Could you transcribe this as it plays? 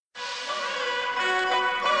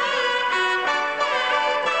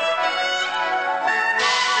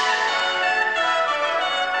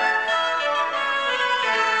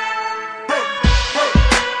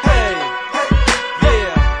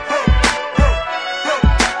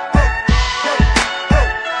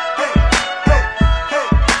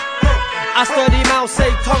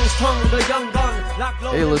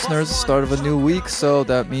Hey listeners, start of a new week, so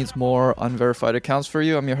that means more unverified accounts for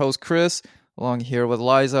you. I'm your host Chris, along here with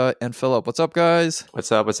Liza and Philip. What's up, guys?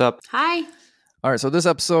 What's up? Hi. All right, so this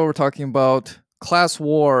episode we're talking about Class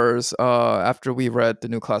Wars after we read the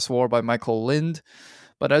new Class War by Michael Lind.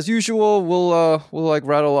 But as usual, we'll like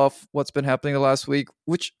rattle off what's been happening the last week,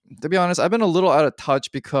 which, to be honest, I've been a little out of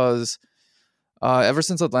touch because ever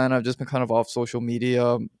since Atlanta, I've just been kind of off social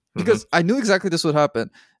media because I knew exactly this would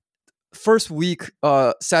happen. First week,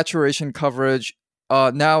 saturation coverage.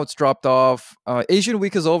 Now it's dropped off. Asian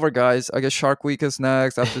week is over, guys. I guess Shark Week is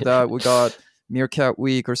next. After that, we got Meerkat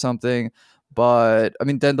Week or something. But I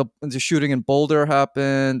mean, then the shooting in Boulder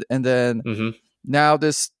happened, and then now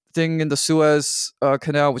this thing in the Suez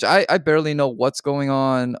Canal, which I barely know what's going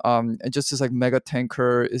on. And just this like mega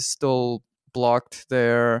tanker is still blocked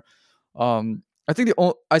there. I think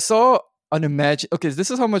I saw an imagine. Okay,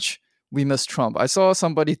 this is how much we miss Trump. I saw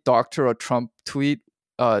somebody doctor a Trump tweet,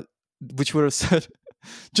 which would have said,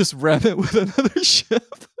 "Just ram it with another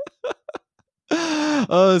ship."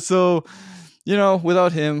 So, you know,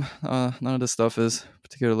 without him, none of this stuff is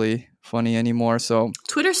particularly funny anymore. So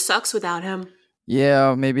Twitter sucks without him.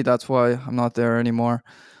 Yeah, maybe that's why I'm not there anymore.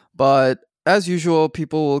 But as usual,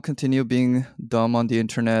 people will continue being dumb on the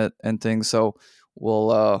internet and things. So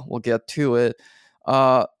we'll get to it.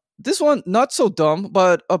 This one, not so dumb,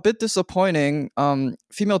 but a bit disappointing.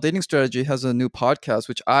 Female Dating Strategy has a new podcast,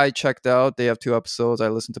 which I checked out. They have 2 episodes. I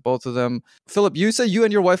listened to both of them. Philip, you said you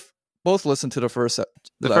and your wife both listened to the first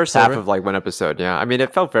first half of like one episode. Yeah, I mean,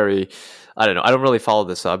 it felt very, I don't know, I don't really follow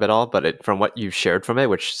the sub at all, but from what you shared from it,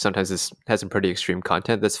 which sometimes has some pretty extreme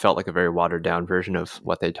content, this felt like a very watered down version of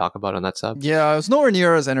what they talk about on that sub. Yeah, it was nowhere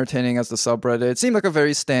near as entertaining as the subreddit. It seemed like a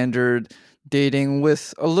very standard dating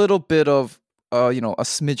with a little bit of a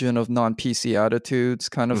smidgen of non-PC attitudes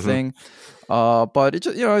kind of thing. But it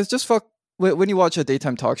just, it's just when you watch a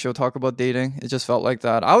daytime talk show talk about dating, it just felt like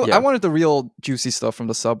that. I wanted the real juicy stuff from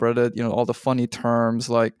the subreddit, all the funny terms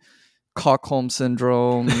like Cockholm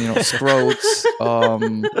syndrome, scrotes.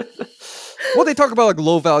 Well, they talk about like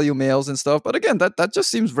low value males and stuff, but again, that just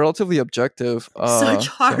seems relatively objective. Such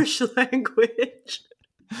harsh language.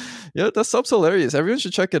 Yeah, that sub's hilarious. Everyone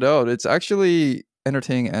should check it out. It's actually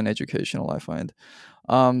entertaining and educational, I find.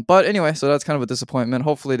 But anyway, so that's kind of a disappointment.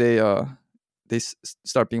 Hopefully they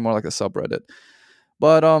start being more like a subreddit.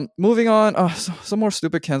 But moving on, some more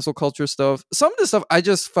stupid cancel culture stuff. Some of the stuff I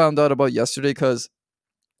just found out about yesterday because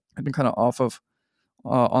I've been kind of off of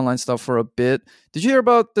online stuff for a bit. Did you hear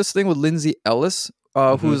about this thing with Lindsay Ellis,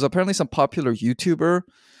 who is apparently some popular YouTuber?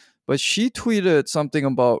 But she tweeted something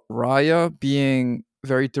about Raya being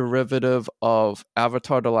very derivative of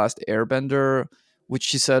Avatar: The Last Airbender, which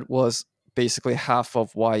she said was basically half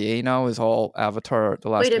of YA now is all Avatar: The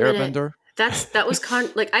Last Airbender. That was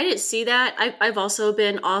I didn't see that. I've also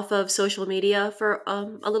been off of social media for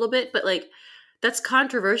a little bit, but like that's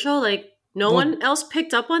controversial. Like no one else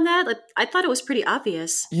picked up on that. Like I thought it was pretty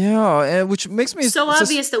obvious. Yeah, and which makes me so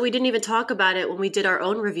obvious that we didn't even talk about it when we did our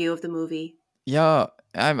own review of the movie. Yeah,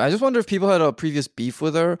 I just wonder if people had a previous beef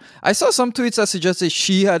with her. I saw some tweets that suggested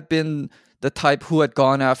she had been the type who had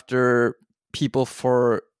gone after people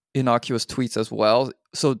for innocuous tweets as well.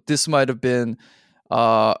 So this might have been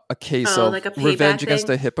a case of like a revenge thing against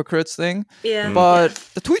the hypocrites thing. Yeah. But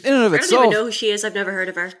the tweet in and of itself... I don't even know who she is. I've never heard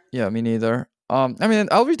of her. Yeah, me neither. I mean,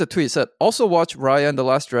 I'll read the tweet. It said, also watch Raya and the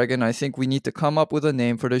Last Dragon. I think we need to come up with a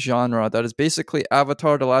name for the genre that is basically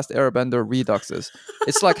Avatar: The Last Airbender reduxes.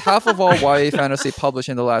 It's like half of all YA fantasy published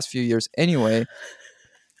in the last few years anyway.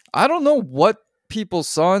 I don't know what people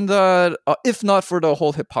saw in that, if not for the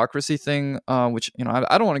whole hypocrisy thing, which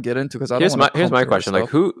I don't want to get into because here's my question: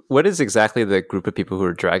 like, what is exactly the group of people who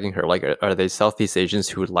are dragging her? Like, are they Southeast Asians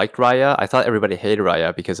who liked Raya? I thought everybody hated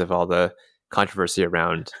Raya because of all the controversy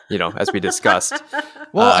around, as we discussed.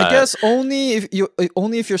 Well, I guess only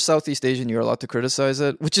if you're Southeast Asian, you're allowed to criticize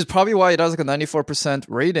it, which is probably why it has like a 94%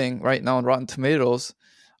 rating right now on Rotten Tomatoes.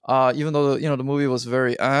 Even though the movie was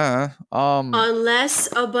very unless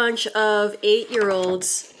a bunch of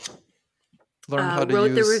 8-year-olds wrote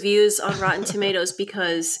the reviews on Rotten Tomatoes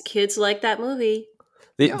because kids like that movie.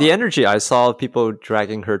 The energy I saw of people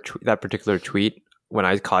dragging her that particular tweet when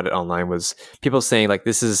I caught it online was people saying like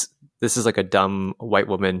this is like a dumb white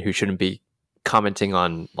woman who shouldn't be commenting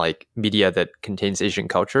on like media that contains Asian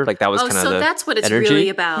culture. Like that was kind of the that's what it's energy. really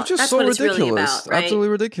about. Which is that's so what ridiculous. It's really about, right? Absolutely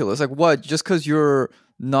ridiculous. Like what? Just because you're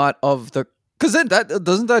not of the... Because then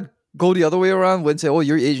doesn't that go the other way around when say, oh,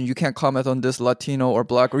 you're Asian, you can't comment on this Latino or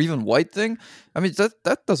black or even white thing? I mean,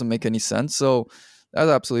 that doesn't make any sense. So That's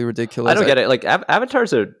absolutely ridiculous. I don't get it. Like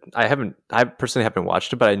Avatar's I personally haven't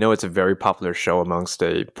watched it, but I know it's a very popular show amongst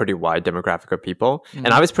a pretty wide demographic of people. And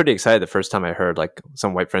I was pretty excited the first time I heard, like,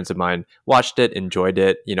 some white friends of mine watched it, enjoyed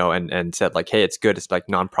it, and said like, hey, it's good. It's like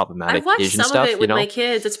non-problematic I've watched Asian some stuff, of it with my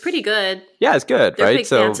kids. It's pretty good. Yeah, it's good, They're right? big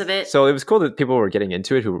fans of it. So it was cool that people were getting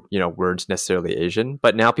into it who, weren't necessarily Asian,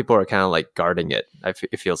 but now people are kind of like guarding it.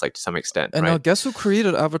 It feels like to some extent, And right? now guess who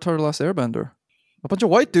created Avatar: The Last Airbender? A bunch of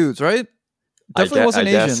white dudes, right? Definitely wasn't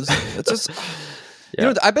Asians. It's just,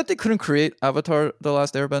 I bet they couldn't create Avatar: The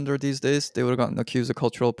Last Airbender these days. They would have gotten accused of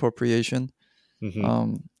cultural appropriation.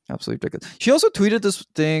 Absolutely ridiculous. She also tweeted this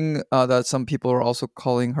thing that some people are also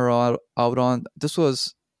calling her out on. This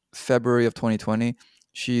was February of 2020.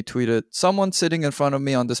 She tweeted, "Someone sitting in front of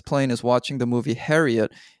me on this plane is watching the movie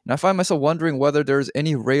Harriet, and I find myself wondering whether there's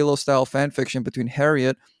any Reylo-style fanfiction between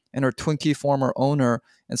Harriet and her Twinkie former owner,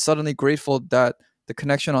 and suddenly grateful that the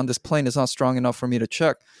connection on this plane is not strong enough for me to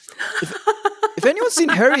check." If anyone's seen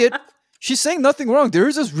Harriet, she's saying nothing wrong. There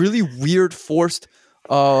is this really weird, forced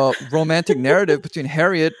romantic narrative between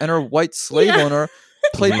Harriet and her white slave owner,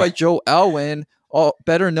 played by Joe Alwyn,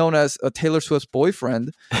 better known as Taylor Swift's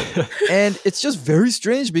boyfriend. And it's just very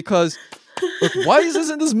strange because, like, why is this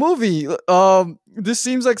in this movie? This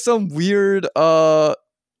seems like some weird,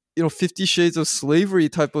 50 Shades of Slavery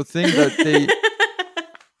type of thing that they...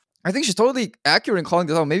 I think she's totally accurate in calling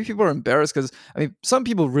this out. Maybe people are embarrassed because, some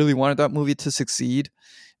people really wanted that movie to succeed.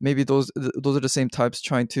 Maybe those are the same types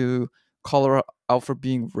trying to call her out for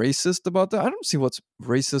being racist about that. I don't see what's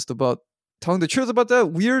racist about telling the truth about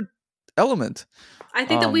that weird element. I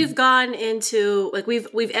think that we've gone into, like,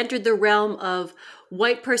 we've entered the realm of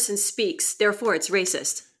white person speaks, therefore it's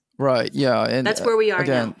racist. Right, yeah. And that's where we are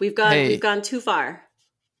again, now. We've gone too far.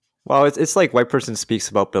 Well, it's like white person speaks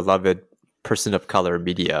about beloved person of color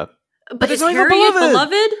media. But is Harriet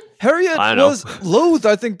beloved? Harriet was loathed,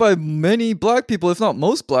 I think, by many black people, if not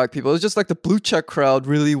most black people. It's just like the blue check crowd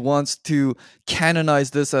really wants to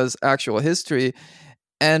canonize this as actual history.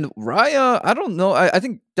 And Raya, I don't know. I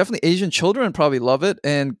think definitely Asian children probably love it,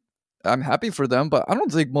 and I'm happy for them. But I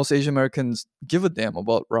don't think most Asian Americans give a damn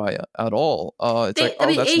about Raya at all.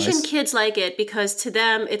 Asian kids like it because to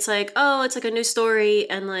them it's like, oh, it's like a new story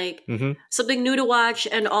and like something new to watch,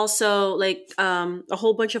 and also like a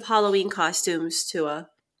whole bunch of Halloween costumes to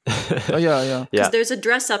yeah. Because there's a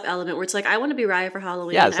dress up element where it's like, I want to be Raya for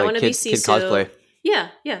Halloween. Yeah, it's I like want to be Sisu. Kid cosplay. Yeah.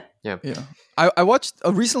 I watched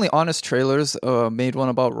recently Honest Trailers made one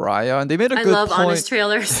about Raya, and they made a good point. I love Honest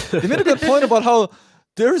Trailers. They made a good point about how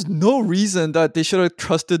there's no reason that they should have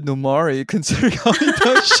trusted Numari, considering how many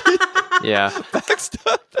times she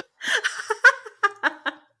backstabbed.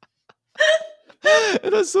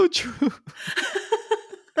 And that's so true.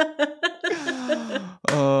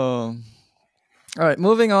 All right,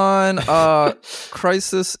 moving on.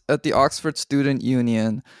 Crisis at the Oxford Student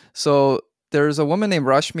Union. So there's a woman named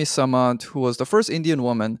Rashmi Samant who was the first Indian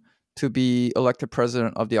woman to be elected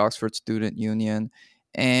president of the Oxford Student Union.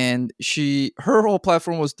 And her whole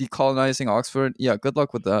platform was decolonizing Oxford. Yeah, good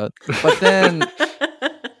luck with that. But then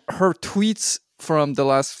her tweets from the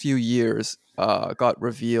last few years got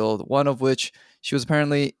revealed. One of which, she was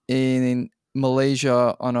apparently in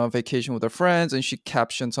Malaysia on a vacation with her friends, and she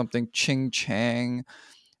captioned something "Ching Chang,"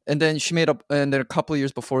 and then and then a couple of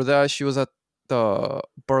years before that, she was at the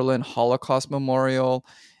Berlin Holocaust Memorial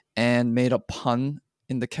and made a pun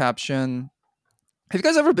in the caption. Have you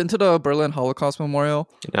guys ever been to the Berlin Holocaust Memorial?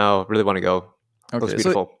 No, really want to go. Okay, looks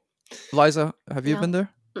beautiful. So, Liza, have you been there?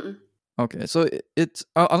 Mm-mm. Okay, so it's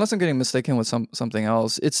unless I'm getting mistaken with something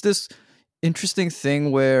else, it's this interesting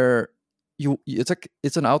thing where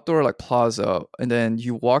it's an outdoor like plaza, and then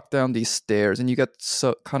you walk down these stairs, and you get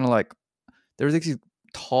so kind of like there's these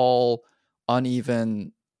tall,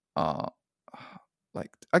 uneven, like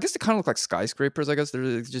I guess they kind of look like skyscrapers. I guess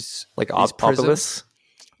they're just like obelisks.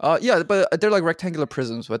 Yeah, but they're like rectangular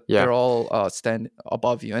prisms, but they're all stand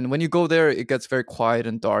above you. And when you go there, it gets very quiet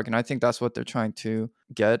and dark. And I think that's what they're trying to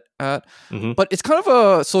get at. Mm-hmm. But it's kind of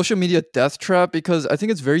a social media death trap because I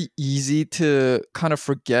think it's very easy to kind of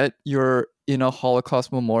forget you're in a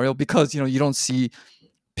Holocaust memorial because, you don't see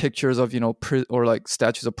pictures of, or like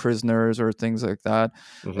statues of prisoners or things like that.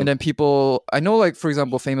 Mm-hmm. And then people, I know, like, for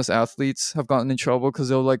example, famous athletes have gotten in trouble because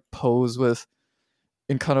they'll like pose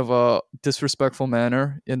in kind of a disrespectful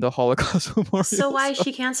manner in the Holocaust memorial. So why is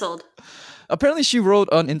she canceled? Apparently she wrote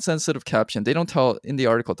an insensitive caption. They don't tell in the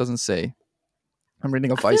article. It doesn't say. I'm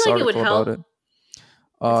reading a Vice article about it.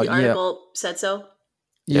 If the article said so.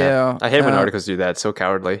 Yeah. I hate when articles do that. It's so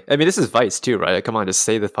cowardly. I mean, this is Vice too, right? Like, come on, just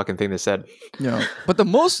say the fucking thing they said. Yeah. But the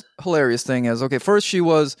most hilarious thing is, okay, first she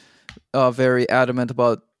was very adamant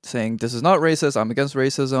about saying this is not racist. I'm against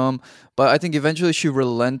racism. But I think eventually she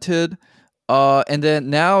relented. And then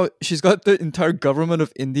now she's got the entire government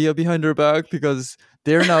of India behind her back because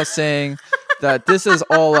they're now saying that this is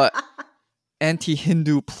all a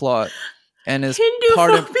anti-Hindu plot and is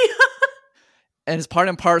part of and it's part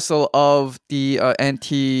and parcel of the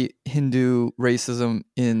anti-Hindu racism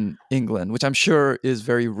in England, which I'm sure is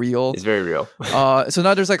very real. It's very real. So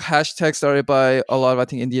now there's like hashtags started by a lot of, I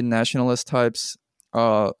think, Indian nationalist types.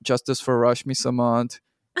 Justice for Rashmi Samant,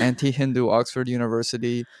 anti-Hindu Oxford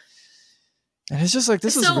University. And it's just like,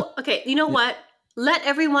 this is... okay, you know what? Let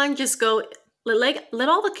everyone just go... Let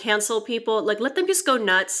all the cancel people, like, let them just go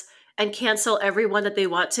nuts and cancel everyone that they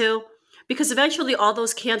want to. Because eventually all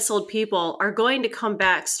those canceled people are going to come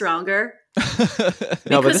back stronger.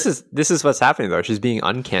 No, but this is what's happening though. She's being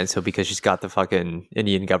uncanceled because she's got the fucking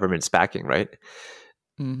Indian government's backing, right?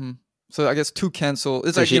 Mm-hmm. So I guess two cancel.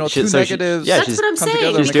 It's So like, she- two she- so she- negatives. yeah, That's she's- what I'm come saying.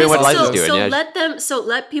 together and She's make doing what a Liza's positive. doing, yeah. So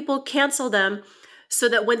let people cancel them so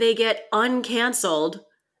that when they get uncanceled,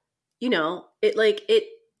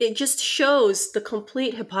 it just shows the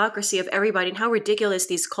complete hypocrisy of everybody and how ridiculous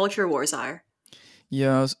these culture wars are.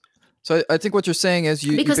 Yeah. So I think what you're saying is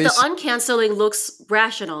Because the uncanceling looks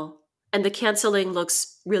rational and the canceling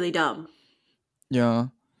looks really dumb. Yeah. I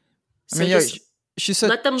So mean, yeah, just she said...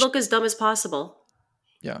 let them look as dumb as possible.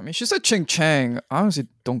 Yeah, I mean, she said Ching Chang. I honestly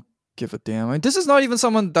don't give a damn. I mean, this is not even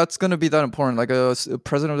someone that's going to be that important. Like a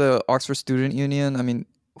president of the Oxford Student Union. I mean,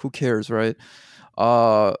 who cares, right?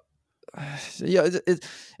 Yeah, it's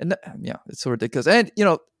so ridiculous. And,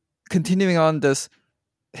 continuing on this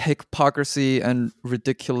hypocrisy and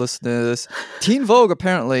ridiculousness, Teen Vogue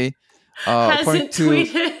apparently, according Hasn't to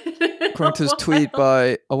tweeted this tweet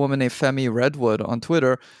by a woman named Femi Redwood on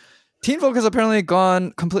Twitter, Teen Vogue has apparently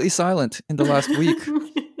gone completely silent in the last week.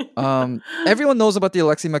 Everyone knows about the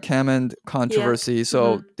Alexi McCammond controversy,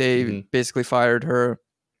 so they basically fired her.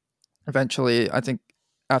 Eventually, I think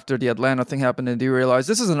after the Atlanta thing happened, and they realized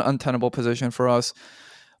this is an untenable position for us.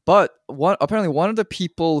 But apparently one of the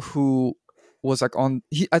people who was like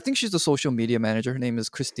I think she's the social media manager. Her name is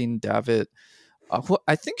Christine David. Who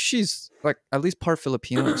I think she's like at least part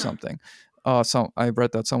Filipino or something. So I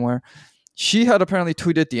read that somewhere. She had apparently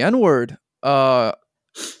tweeted the N-word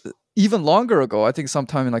even longer ago. I think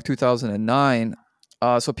sometime in like 2009.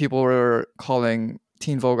 So people were calling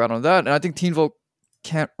Teen Vogue out on that, and I think Teen Vogue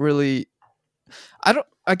can't really.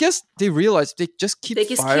 I guess they realized they just keep. They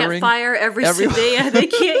just firing can't fire everyone. They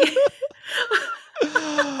can't.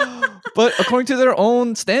 But according to their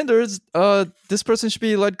own standards, this person should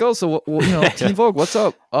be let go. So Teen Vogue, what's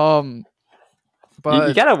up? But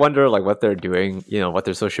you gotta wonder like what they're doing, what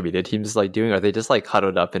their social media team's like doing. Are they just like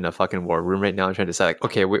huddled up in a fucking war room right now and trying to say like,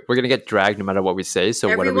 okay, we're gonna get dragged no matter what we say. So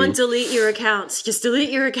everyone delete your accounts. Just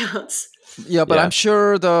delete your accounts. Yeah, but I'm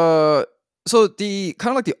sure the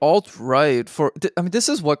kind of like the alt-right this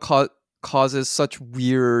is what causes such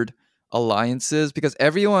weird alliances because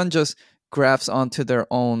everyone just grafts onto their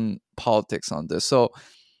own politics on this. So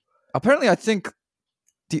apparently I think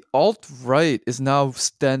the alt-right is now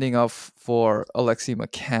standing up for Alexi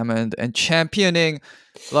McCammond and championing,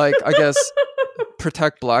 like, I guess,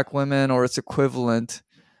 protect black women or its equivalent,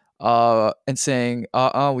 and saying,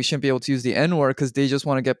 we shouldn't be able to use the N-word because they just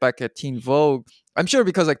want to get back at Teen Vogue. I'm sure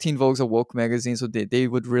because like Teen Vogue's a woke magazine, so they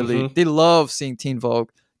would really, they love seeing Teen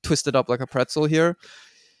Vogue twisted up like a pretzel here.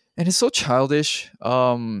 And it's so childish.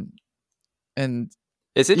 And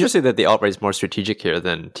it's interesting that the alt-right is more strategic here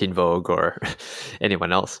than Teen Vogue or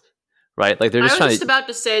anyone else, right? Like they're just I was just about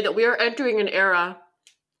to say that we are entering an era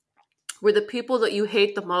where the people that you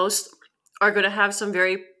hate the most are going to have some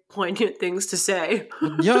very poignant things to say.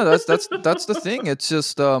 Yeah, that's the thing. It's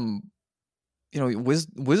just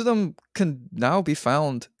wisdom can now be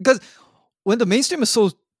found because when the mainstream is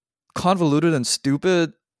so convoluted and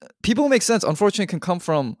stupid, people who make sense, unfortunately, can come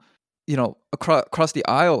from across the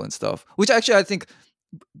aisle and stuff, which actually I think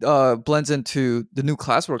blends into the new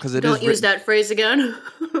class war because Don't use that phrase again.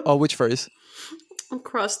 Oh, which phrase?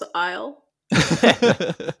 Across the aisle.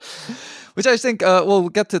 Which I think we'll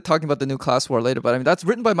get to talking about the new class war later, but I mean that's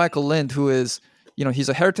written by Michael Lind, who is he's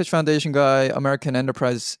a Heritage Foundation guy, American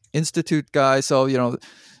Enterprise Institute guy, so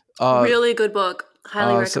really good book,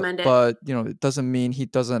 highly recommend it. But it doesn't mean he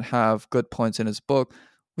doesn't have good points in his book,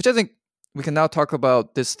 which I think we can now talk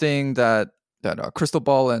about this thing that Crystal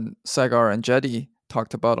Ball and Sagar and Jetty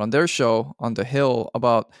talked about on their show on The Hill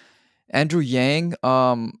about Andrew Yang,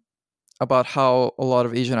 about how a lot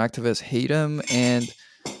of Asian activists hate him, and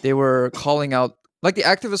they were calling out, like the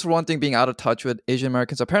activists were one thing being out of touch with Asian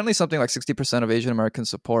Americans. Apparently something like 60% of Asian Americans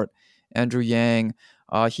support Andrew Yang.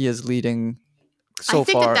 He is leading so I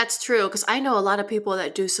think far. that's true because I know a lot of people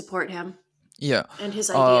that do support him Yeah. and his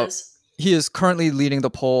ideas. He is currently leading the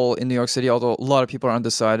poll in New York City, although a lot of people are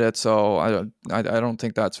undecided. So I don't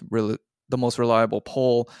think that's really the most reliable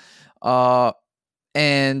poll.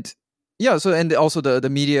 And yeah, so and also the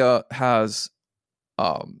media has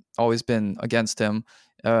always been against him,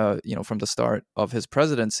 from the start of his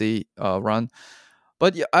presidency run.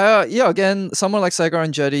 But yeah, again, someone like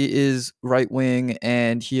Saigon Enjeti is right wing,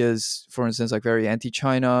 and he is, for instance, like very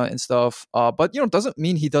anti-China and stuff. But doesn't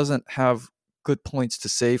mean he doesn't have good points to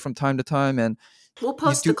say from time to time. And We'll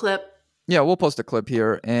post the clip. yeah, we'll post a clip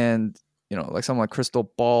here, and like someone like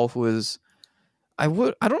Crystal Ball, who is, I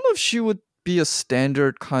don't know if she would be a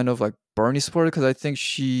standard kind of like Bernie supporter, because I think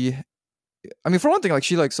I mean, for one thing, like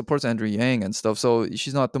she like supports Andrew Yang and stuff, so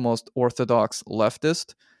she's not the most orthodox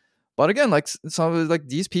leftist. But again, like some of like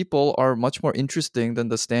these people are much more interesting than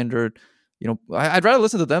the standard. I'd rather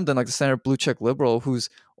listen to them than like the standard blue check liberal whose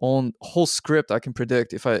own whole script I can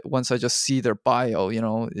predict once I just see their bio.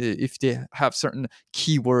 If they have certain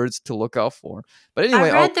keywords to look out for. But anyway,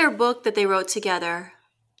 I read their book that they wrote together.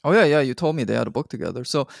 Oh yeah, you told me they had a book together.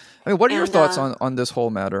 So, I mean, what are your thoughts on this whole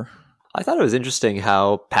matter? I thought it was interesting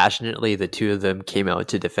how passionately the two of them came out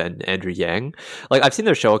to defend Andrew Yang. Like, I've seen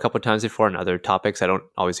their show a couple of times before on other topics. I don't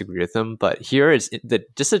always agree with them, but here is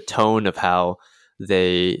just a tone of how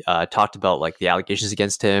they talked about like the allegations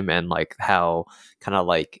against him, and like how kind of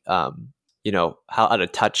like how out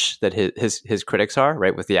of touch that his critics are,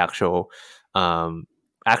 right, with the actual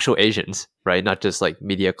Asians, right, not just like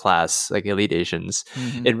media class, like elite Asians.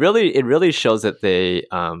 Mm-hmm. It really shows that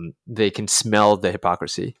they can smell the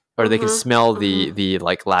hypocrisy, or they can smell the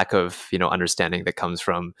like lack of understanding that comes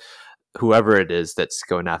from whoever it is that's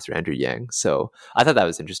going after Andrew Yang. So I thought that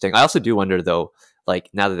was interesting. I also do wonder though, like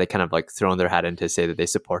now that they kind of like thrown their hat in to say that they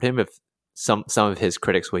support him, if some of his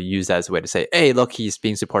critics will use that as a way to say, hey, look, he's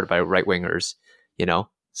being supported by right wingers,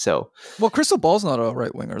 So, well, Crystal Ball's not a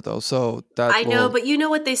right winger though, so that I know, but you know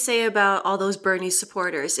what they say about all those Bernie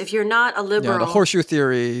supporters. If you're not a liberal, the horseshoe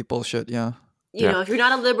theory bullshit, yeah. If you're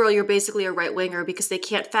not a liberal, you're basically a right winger because they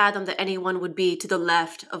can't fathom that anyone would be to the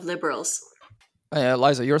left of liberals.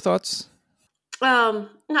 Liza, your thoughts? No,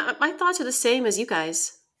 my thoughts are the same as you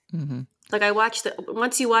guys. Mm-hmm. Like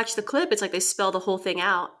once you watch the clip, it's like they spell the whole thing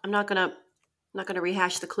out. I'm not gonna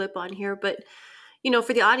rehash the clip on here, but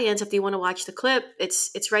for the audience, if they want to watch the clip,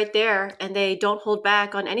 it's right there, and they don't hold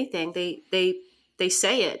back on anything. They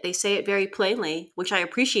say it. They say it very plainly, which I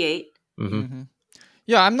appreciate. Mm-hmm. Mm-hmm.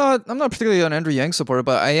 Yeah, I'm not particularly an Andrew Yang supporter,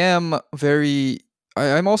 but I am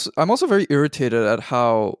I'm also very irritated at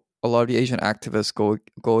how a lot of the Asian activists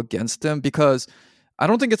go against him, because I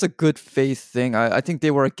don't think it's a good faith thing. I think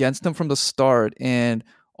they were against him from the start, and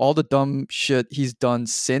all the dumb shit he's done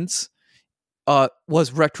since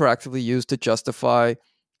was retroactively used to justify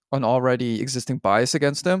an already existing bias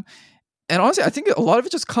against him. And honestly, I think a lot of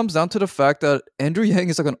it just comes down to the fact that Andrew Yang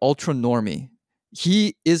is like an ultra normie.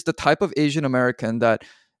 He is the type of Asian American that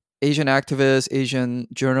Asian activists, Asian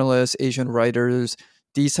journalists, Asian writers,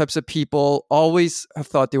 these types of people always have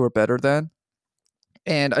thought they were better than.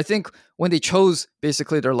 And I think when they chose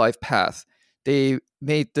basically their life path, they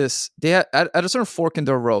made this, at a certain fork in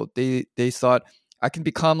their road, they thought, I can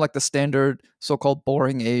become like the standard so-called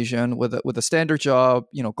boring Asian with a standard job,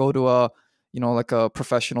 go to a, like a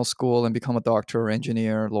professional school and become a doctor or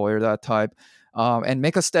engineer, lawyer, that type, and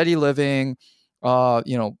make a steady living,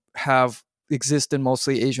 exist in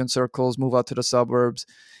mostly Asian circles, move out to the suburbs,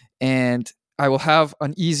 and I will have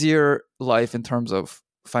an easier life in terms of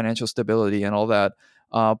financial stability and all that.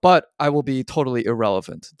 But I will be totally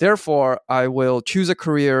irrelevant. Therefore, I will choose a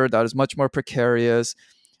career that is much more precarious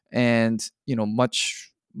and,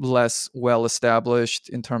 much less well established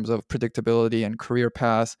in terms of predictability and career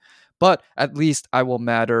path. But at least I will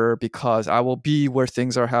matter because I will be where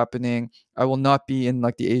things are happening. I will not be in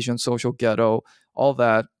like the Asian social ghetto, all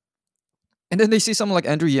that. And then they see someone like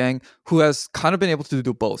Andrew Yang, who has kind of been able to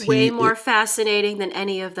do both. Way more fascinating than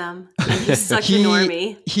any of them. And he's such a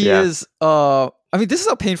normie. He is. I mean, this is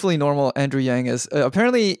how painfully normal Andrew Yang is.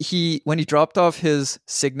 Apparently, when he dropped off his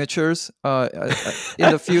signatures in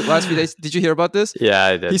the last few days, did you hear about this? Yeah,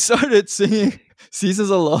 I did. He started singing "Seasons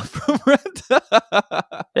of Love" from Rent.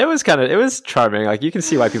 It was charming. Like, you can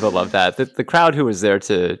see why people love that. The crowd who was there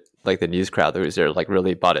like the news crowd that was there, like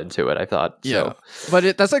really bought into it, I thought. Yeah, so.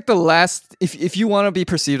 But that's like the last. If you want to be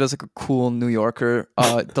perceived as like a cool New Yorker,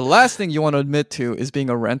 the last thing you want to admit to is being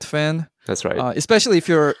a Rent fan. That's right. Especially if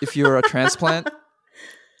you're a transplant.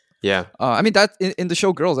 Yeah. I mean that in the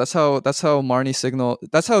show Girls, that's how Marnie signal.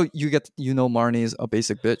 That's how you Marnie's a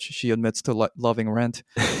basic bitch. She admits to loving Rent.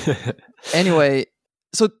 Anyway,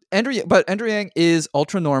 so Andrew Yang is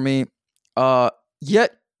ultra normie,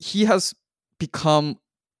 yet he has become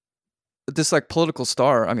this like political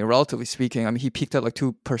star. I mean, relatively speaking, I mean, he peaked at like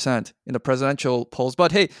 2% in the presidential polls.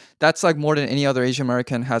 But hey, that's like more than any other Asian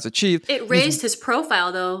American has achieved. It raised his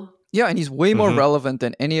profile, though. Yeah, and he's way more Mhm. relevant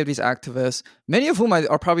than any of these activists, many of whom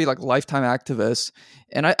are probably like lifetime activists.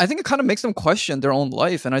 And I think it kind of makes them question their own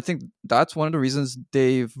life. And I think that's one of the reasons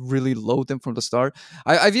they've really loathed him from the start.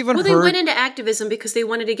 I've even Well, heard... they went into activism because they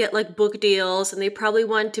wanted to get like book deals, and they probably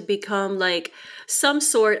wanted to become like some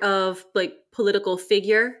sort of like political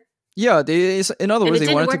figure. Yeah, in other And words, it they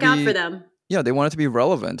didn't wanted work to out be... for them. Yeah, they wanted to be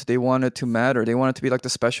relevant. They wanted to matter. They wanted to be like the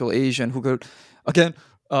special Asian who could, again,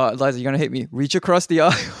 Liza, you're gonna hate me, reach across the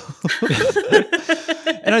aisle.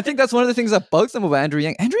 And I think that's one of the things that bugs them about Andrew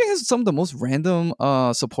Yang. Andrew Yang has some of the most random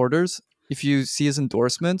supporters. If you see his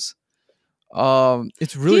endorsements,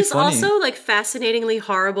 it's really He's funny. also like fascinatingly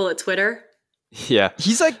horrible at Twitter. Yeah.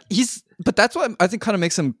 But that's what I think kind of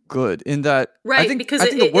makes him good in that. Right, I think, because I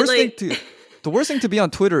think it, like, the worst thing to be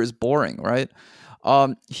on Twitter is boring, right?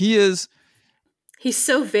 He's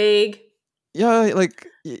so vague. Yeah, like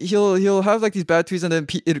he'll have like these bad tweets, and then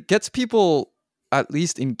it gets people at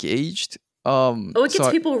least engaged. It gets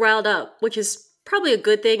people riled up, which is probably a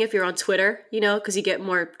good thing if you're on Twitter, because you get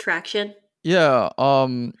more traction. Yeah.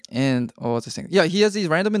 And what's this thing? Yeah, he has these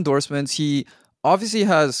random endorsements. He obviously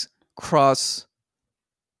has cross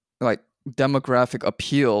like demographic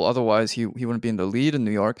appeal. Otherwise, he wouldn't be in the lead in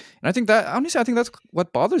New York. And I think that's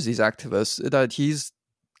what bothers these activists, that he's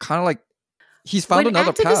kind of like he's found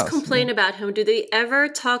another path. When activists complain about him, do they ever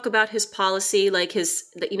talk about his policy, like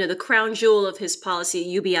the crown jewel of his policy,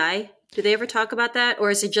 UBI? Do they ever talk about that, or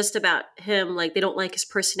is it just about him? Like they don't like his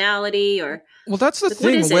personality, or well, that's the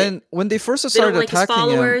thing. When they first started like attacking his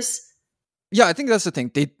followers. him, yeah, I think that's the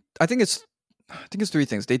thing. I think it's three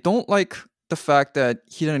things. They don't like the fact that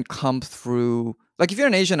he didn't come through. Like if you're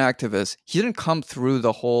an Asian activist, he didn't come through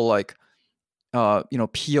the whole like,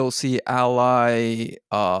 POC ally,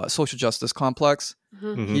 social justice complex.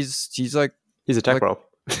 Mm-hmm. He's like he's a tech bro.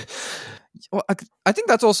 Well, I think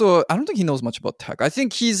that's also. I don't think he knows much about tech. I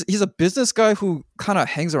think he's a business guy who kind of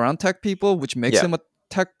hangs around tech people, which makes him a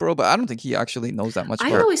tech bro. But I don't think he actually knows that much. I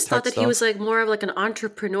about always tech thought that stuff. He was like more of like an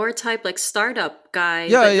entrepreneur type, like startup guy.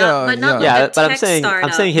 Yeah, but not yeah. like a But tech startup,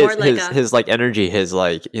 I'm saying his like energy, his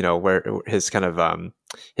like where his kind of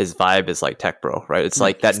his vibe is like tech bro, right? It's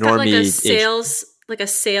like that normie, like a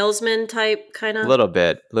salesman type kind of. A little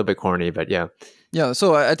bit corny, but yeah. Yeah,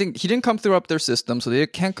 so I think he didn't come through up their system, so they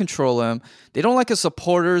can't control him. They don't like his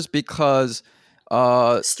supporters because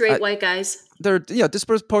straight white guys. They're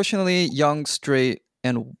disproportionately young, straight,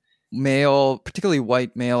 and male, particularly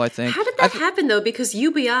white male. I think. How did that happen though? Because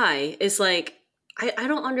UBI is like I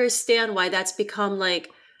don't understand why that's become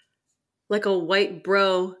like a white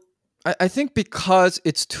bro. I think because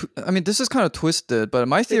it's too. I mean, this is kind of twisted, but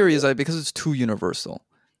my theory is that because it's too universal.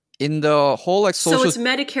 In the whole like social, so it's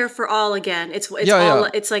Medicare for all again. It's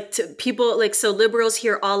like people like so liberals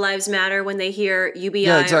hear all lives matter when they hear UBI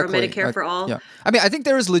or Medicare for all. Yeah, I mean I think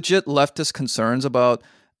there is legit leftist concerns about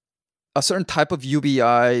a certain type of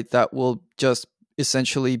UBI that will just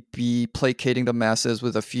essentially be placating the masses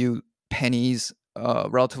with a few pennies,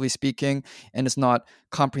 relatively speaking, and it's not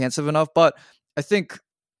comprehensive enough. But I think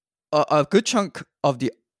a good chunk of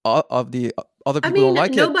the other people don't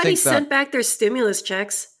like it. Nobody sent back their stimulus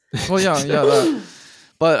checks. Well, yeah, that.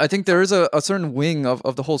 But I think there is a certain wing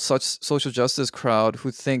of the whole such social justice crowd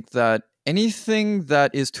who think that anything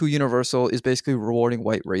that is too universal is basically rewarding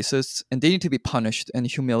white racists, and they need to be punished and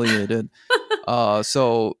humiliated.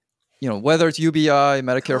 So, whether it's UBI,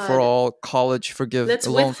 Medicare for all, college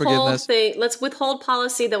loan forgiveness. Let's withhold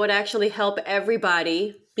policy that would actually help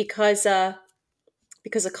everybody because a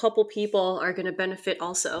couple people are going to benefit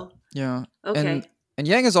also. Yeah. Okay. And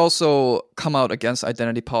Yang has also come out against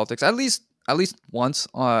identity politics at least once.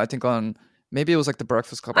 I think on maybe it was like the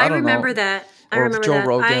Breakfast Club. I don't remember know. that. I or remember Joe that.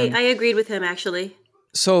 Rogan. I agreed with him actually.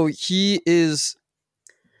 So he is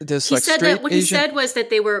this he like said straight that what Asian... he said was that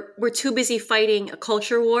we're too busy fighting a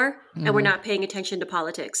culture war and we're not paying attention to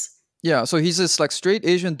politics. Yeah. So he's this like straight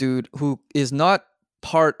Asian dude who is not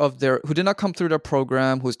part of who did not come through their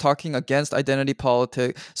program, who's talking against identity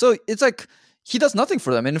politics. So it's like he does nothing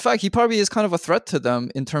for them. And in fact, he probably is kind of a threat to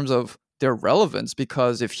them in terms of their relevance,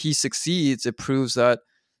 because if he succeeds, it proves that,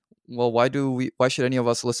 well, why should any of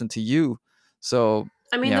us listen to you? So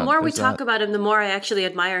I mean, the more we talk about him, the more I actually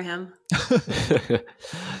admire him. I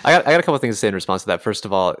got a couple of things to say in response to that. First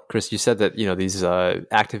of all, Chris, you said that these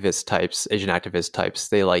activist types, Asian activist types,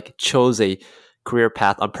 they like chose a career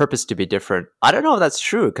path on purpose to be different. I don't know if that's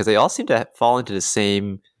true, because they all seem to fall into the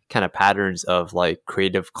same kind of patterns of like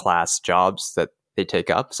creative class jobs that they take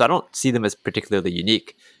up. So I don't see them as particularly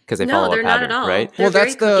unique because they No, follow a they're not pattern, at all. right? They're Well,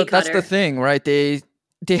 very cookie that's the cutter. thing, right? They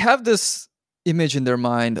have this image in their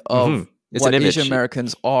mind of Mhm. It's what an image. Asian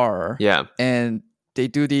Americans are, Yeah. and they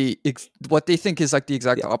do what they think is like the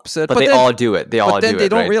exact Yeah. opposite. But they then, all do it. They all but then do they it,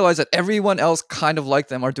 don't right? realize that everyone else kind of like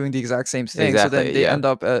them are doing the exact same thing. So then Exactly, they yeah. end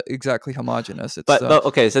up exactly homogenous. It's But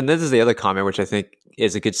okay, so this is the other comment, which I think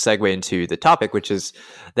is a good segue into the topic, which is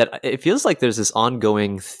that it feels like there's this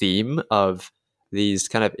ongoing theme of these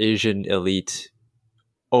kind of Asian elite,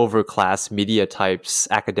 overclass media types,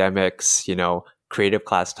 academics, creative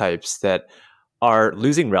class types that are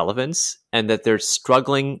losing relevance, and that they're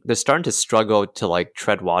struggling. They're starting to struggle to like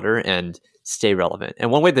tread water and stay relevant. And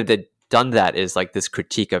one way that they've done that is like this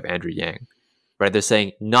critique of Andrew Yang, right? They're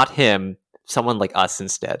saying not him, someone like us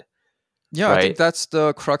instead. Yeah, I think Right. that's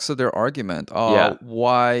the crux of their argument. Yeah.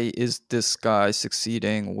 Why is this guy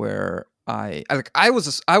succeeding where I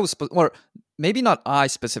was, or maybe not I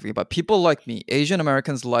specifically, but people like me, Asian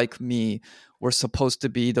Americans like me, were supposed to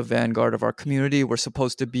be the vanguard of our community. We're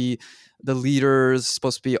supposed to be the leaders,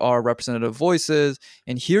 supposed to be our representative voices.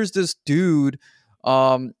 And here's this dude,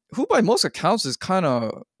 who by most accounts is kind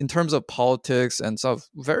of, in terms of politics and stuff,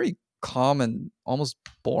 very calm and almost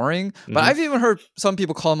boring. But Mhm. I've even heard some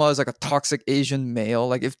people call him out as like a toxic Asian male.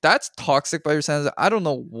 Like if that's toxic by your standards, I don't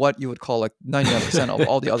know what you would call like 99% of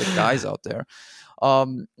all the other guys out there.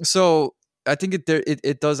 So I think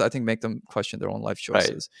it does, I think, make them question their own life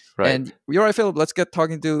choices. Right. And you're right, Philip. Let's get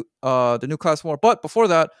talking to the new class war. But before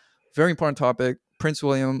that, very important topic: Prince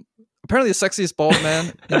William, apparently the sexiest bald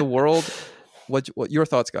man in the world. What your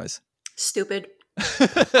thoughts, guys? Stupid.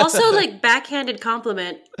 Also, like, backhanded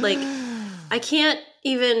compliment. Like, I can't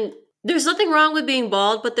even. There's nothing wrong with being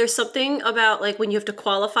bald, but there's something about like when you have to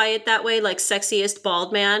qualify it that way, like sexiest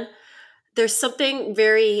bald man. There's something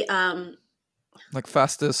very like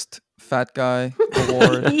fastest fat guy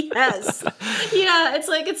award. yes. Yeah, it's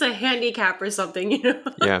like it's a handicap or something, you know?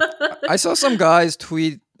 Yeah. I saw some guys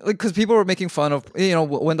tweet, like, because people were making fun of,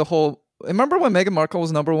 when the whole. Remember when Meghan Markle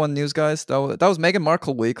was #1 news, guys? That was Meghan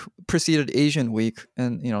Markle week, preceded Asian week,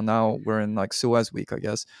 and now we're in like Suez week, I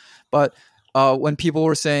guess. But when people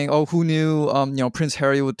were saying, "Oh, who knew?" Prince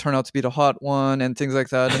Harry would turn out to be the hot one, and things like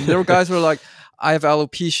that, and there were guys who were like, "I have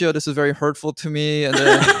alopecia. This is very hurtful to me," and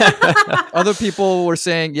then other people were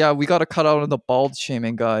saying, "Yeah, we got to cut out on the bald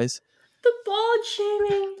shaming, guys." The bald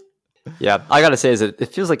shaming. Yeah, I gotta say,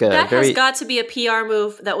 it feels like a That very has got to be a PR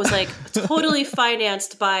move that was like totally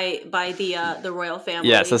financed by the royal family.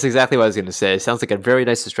 yes, that's exactly what I was gonna say. It sounds like a very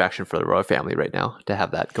nice distraction for the royal family right now to have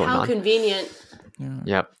that going How on. convenient.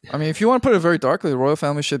 Yeah, I mean, if you want to put it very darkly, the royal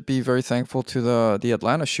family should be very thankful to the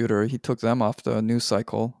Atlanta shooter. He took them off the news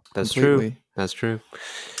cycle. that's completely. true. That's true.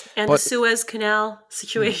 And But- the Suez Canal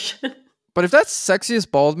situation. But if that sexiest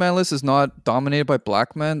bald man list is not dominated by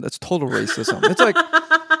black men, that's total racism. It's like,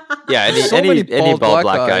 Yeah, So any many bald bald black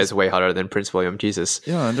black guy guys. is way hotter than Prince William. Jesus.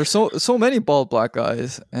 yeah, and there's so many bald black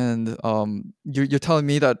guys, and you're telling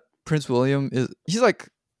me that Prince William he's like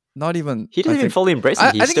not even. He doesn't I even think, fully embrace it.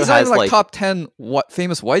 I He think still he's not has even like like top 10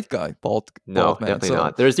 famous white guy bald no, man. definitely So-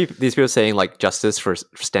 not. There's these people saying like justice for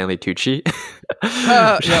Stanley Tucci,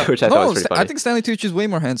 Yeah. which I thought was pretty funny. I think Stanley Tucci is way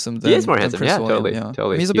more handsome than He is more than handsome. Prince Yeah, William, totally, yeah. totally. I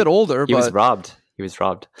mean, he's a He- bit older, he but was robbed. He was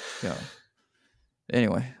robbed. yeah.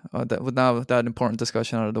 Anyway, with now that important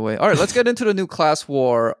discussion out of the way. All right, let's get into the new class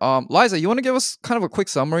war. Liza, you want to give us kind of a quick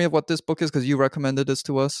summary of what this book is because you recommended this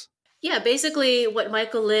to us? Yeah, basically what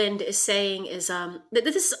Michael Lind is saying is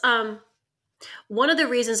this is one of the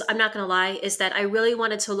reasons, I'm not going to lie, is that I really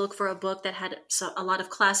wanted to look for a book that had a lot of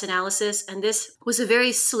class analysis, and this was a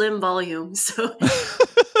very slim volume. So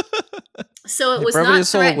it was Brevity not is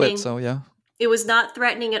soul of threatening. wit, so yeah. It was not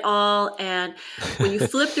threatening at all, and when you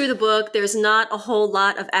flip through the book, there's not a whole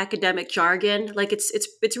lot of academic jargon. Like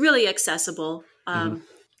it's really accessible.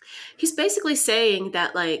 He's basically saying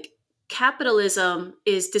that like capitalism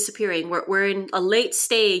is disappearing. We're in a late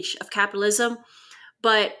stage of capitalism,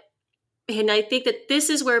 and I think that this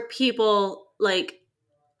is where people like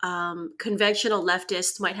conventional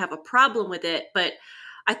leftists might have a problem with it. But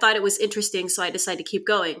I thought it was interesting, so I decided to keep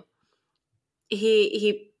going.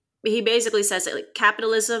 He basically says that like,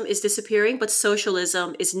 capitalism is disappearing, but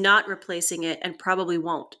socialism is not replacing it and probably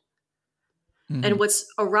won't. Mhm. And what's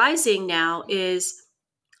arising now is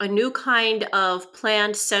a new kind of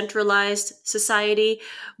planned centralized society,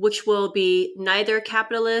 which will be neither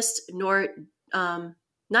capitalist nor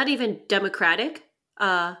not even democratic.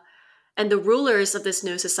 And the rulers of this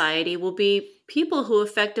new society will be people who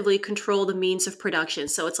effectively control the means of production.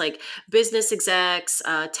 So it's like business execs,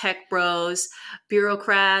 tech bros,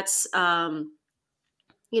 bureaucrats,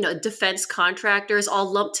 defense contractors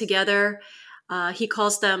all lumped together. He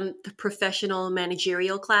calls them the professional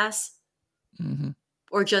managerial class,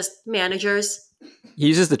 or just managers. He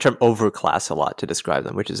uses the term overclass a lot to describe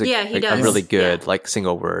them, which is he a does. really good like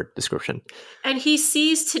single word description. And he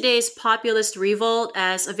sees today's populist revolt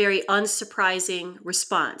as a very unsurprising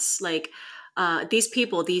response. Like these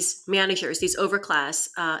people, these managers, these overclass,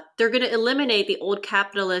 they're going to eliminate the old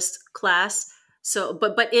capitalist class. So,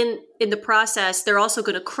 but in the process, they're also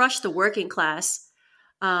going to crush the working class,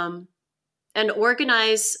 and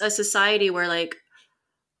organize a society where like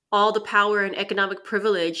all the power and economic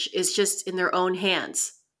privilege is just in their own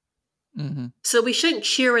hands. So we shouldn't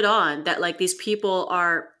cheer it on that like these people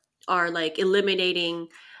are like eliminating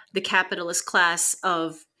the capitalist class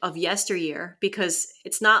of yesteryear, because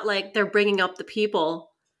it's not like they're bringing up the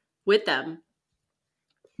people with them.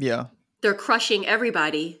 Yeah, they're crushing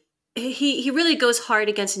everybody. He really goes hard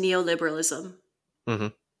against neoliberalism.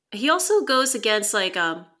 He also goes against like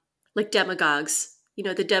demagogues,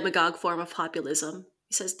 the demagogue form of populism.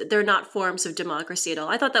 He says that they're not forms of democracy at all.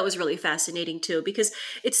 I thought that was really fascinating too, because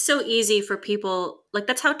it's so easy for people, like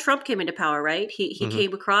that's how Trump came into power, right? He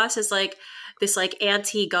came across as like this like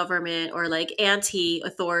anti-government or like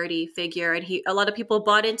anti-authority figure, and a lot of people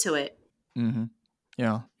bought into it.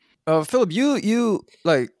 Yeah. Philip, you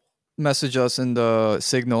like message us in the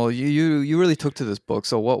Signal. You really took to this book.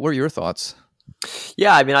 So what were your thoughts?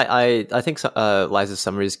 Yeah, I mean, I think Liza's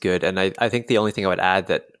summary is good, and I think the only thing I would add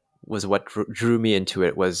that was what drew me into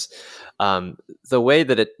it was the way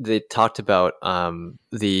that they talked about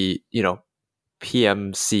the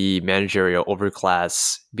PMC managerial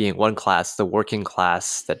overclass being one class, the working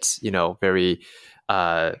class that's very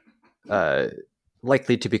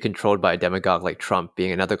likely to be controlled by a demagogue like Trump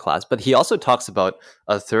being another class. But he also talks about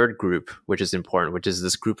a third group, which is important, which is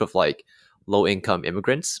this group of like low income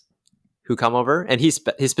immigrants who come over, and he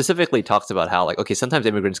specifically talks about how like, okay, sometimes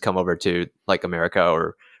immigrants come over to like America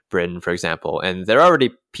or Britain, for example, and they're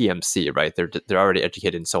already PMC, right? They're already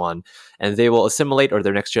educated and so on, and they will assimilate, or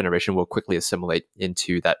their next generation will quickly assimilate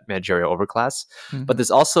into that managerial overclass. But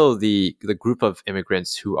there's also the group of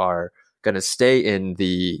immigrants who are going to stay in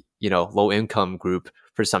the low income group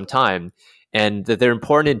for some time, and that they're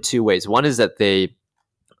important in two ways. One is that they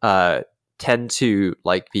tend to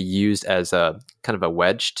like be used as a kind of a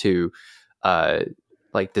wedge to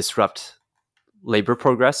like disrupt labor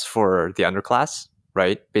progress for the underclass,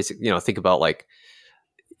 right? Basically, think about like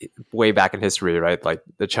way back in history, right? Like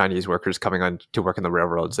the Chinese workers coming on to work in the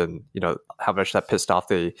railroads, and how much that pissed off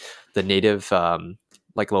the native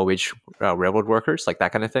like low wage railroad workers, like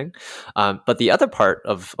that kind of thing. But the other part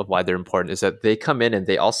of why they're important is that they come in and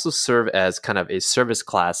they also serve as kind of a service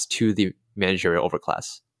class to the managerial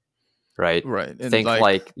overclass, right? Right. And think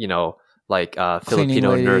like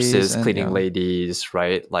Filipino nurses, cleaning ladies,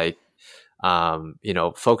 right? Like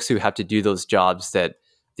folks who have to do those jobs that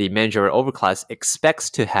the managerial overclass expects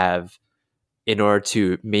to have in order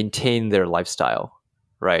to maintain their lifestyle,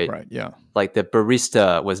 right? Right, yeah. Like the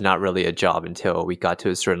barista was not really a job until we got to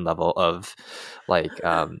a certain level of like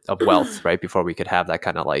of wealth, right? Before we could have that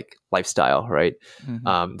kind of like lifestyle, right?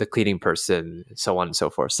 The cleaning person, so on and so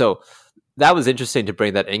forth. So that was interesting to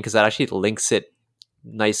bring that in, because that actually links it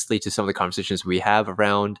nicely to some of the conversations we have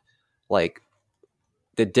around like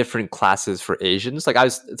the different classes for Asians. Like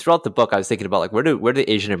throughout the book, I was thinking about like where do the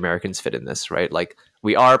Asian Americans fit in this, right? Like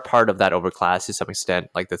we are part of that overclass to some extent,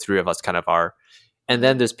 like the three of us kind of are. And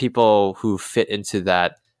then there's people who fit into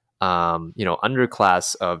that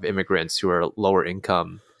underclass of immigrants who are lower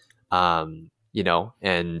income, and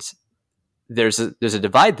there's a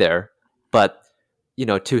divide there. But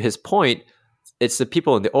to his point, it's the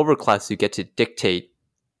people in the overclass who get to dictate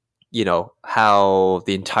how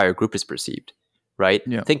the entire group is perceived, right?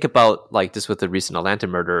 Yeah. Think about like just with the recent Atlanta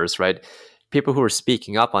murders, right? People who are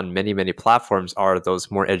speaking up on many, many platforms are those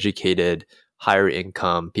more educated, higher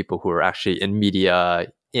income people who are actually in media,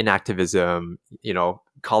 in activism,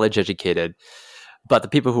 college educated. But the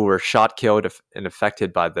people who were shot, killed, and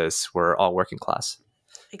affected by this were all working class.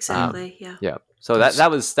 Exactly. Yeah. So that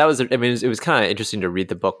was. I mean, it was kind of interesting to read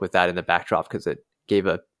the book with that in the backdrop, because it gave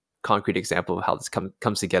a concrete example of how this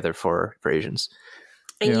comes together for Asians.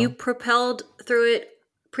 And you propelled through it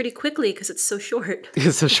pretty quickly because it's so short.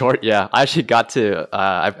 It's so short, yeah. I actually got to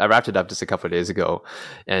I wrapped it up just a couple of days ago,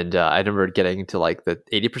 and I remember getting to like the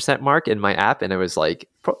 80% mark in my app, and it was like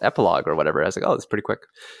epilogue or whatever. I was like, oh, it's pretty quick.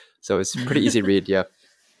 So it's pretty easy to read, yeah.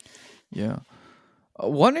 Yeah.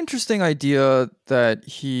 One interesting idea that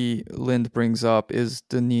Lind brings up is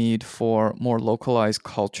the need for more localized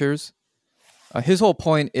cultures. His whole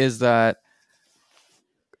point is that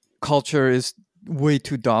culture is way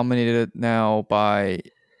too dominated now by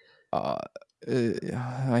uh,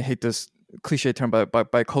 I hate this cliche term,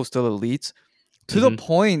 by coastal elites, to the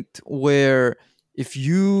point where if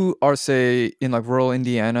you are, say, in like rural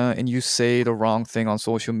Indiana and you say the wrong thing on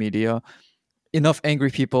social media, enough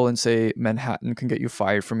angry people in, say, Manhattan can get you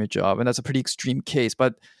fired from your job. And that's a pretty extreme case,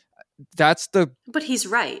 but that's the But he's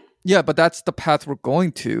right. but that's the path we're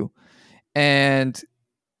going to. And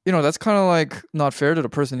that's kind of like not fair to the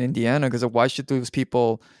person in Indiana, because why should those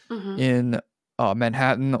people in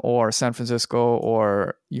Manhattan or San Francisco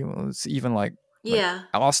or it's even like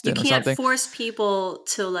Austin you or can't something force people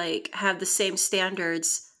to like have the same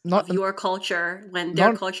standards of your culture when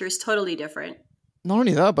their culture is totally different. Not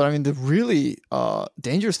only that, but I mean, the really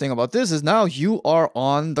dangerous thing about this is now you are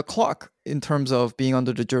on the clock in terms of being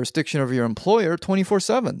under the jurisdiction of your employer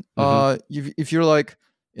 24/7. If you're like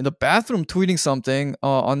in the bathroom tweeting something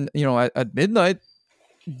on at midnight,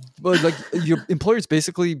 but like your employer is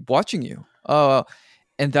basically watching you,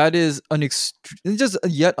 and that is just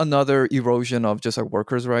yet another erosion of just like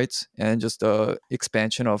workers' rights and just the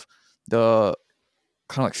expansion of the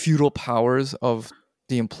kind of like feudal powers of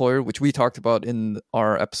the employer, which we talked about in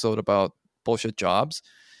our episode about bullshit jobs.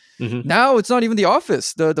 Now it's not even the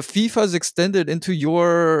office. The fief has extended into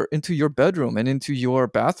your bedroom and into your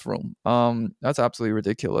bathroom. That's absolutely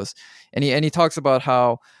ridiculous. And he talks about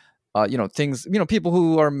how things, people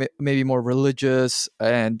who are maybe more religious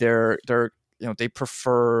and they're they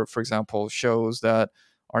prefer, for example, shows that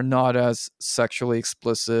are not as sexually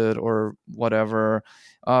explicit or whatever.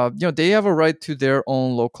 They have a right to their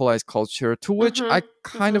own localized culture, to which I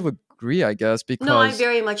kind of agree, I guess, because no, I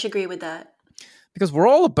very much agree with that. Because we're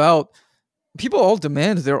all about, people all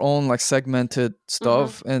demand their own like segmented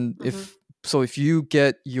stuff, and if you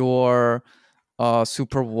get your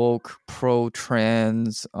super woke, pro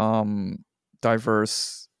trans,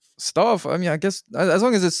 diverse stuff, I mean, I guess as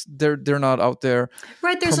long as they're not out there,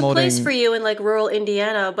 right? There's a place for you in like rural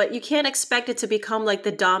Indiana, but you can't expect it to become like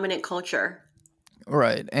the dominant culture.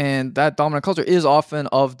 Right, and that dominant culture is often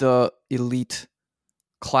of the elite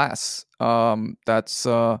class. That's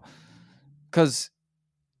because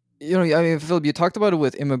I mean, Philip, you talked about it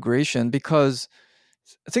with immigration, because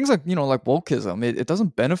things like like wokeism, it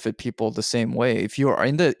doesn't benefit people the same way. If you are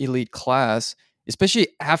in the elite class, especially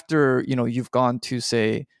after you've gone to,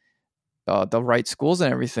 say, the right schools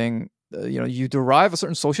and everything, you derive a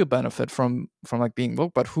certain social benefit from like being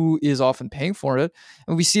woke, but who is often paying for it?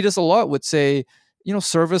 And we see this a lot with, say,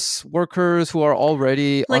 service workers who are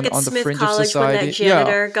already like on the Smith fringe College of society. When that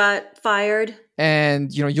janitor got fired.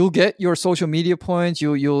 And you'll get your social media points,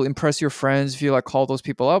 you'll impress your friends if you like call those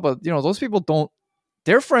people out, but those people don't,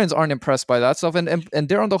 their friends aren't impressed by that stuff, and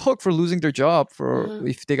they're on the hook for losing their job for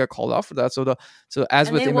if they get called out for that. So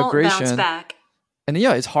as with immigration, won't bounce back. And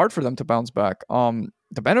it's hard for them to bounce back.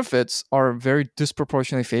 The benefits are very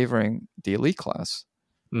disproportionately favoring the elite class.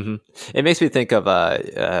 It makes me think of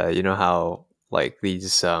how like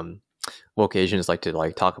these woke Asians like to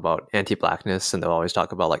like talk about anti-blackness, and they'll always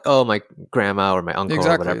talk about like, oh, my grandma or my uncle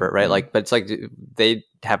or whatever, right? Like, but it's like they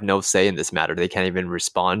have no say in this matter. They can't even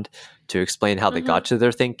respond to explain how they got to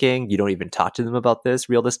their thinking. You don't even talk to them about this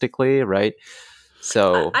realistically, right?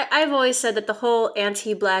 So I've always said that the whole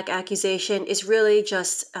anti-black accusation is really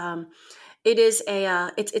just it is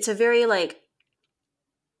a it's a very like,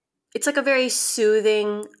 it's like a very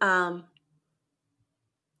soothing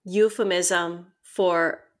euphemism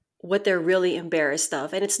for what they're really embarrassed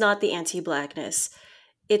of. And it's not the anti-blackness.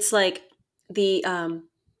 It's like the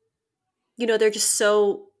they're just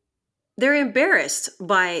so, they're embarrassed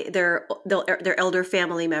by their elder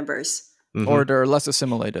family members. Or they're less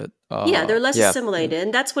assimilated. They're less assimilated,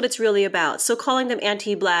 and that's what it's really about. So calling them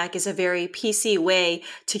anti-black is a very PC way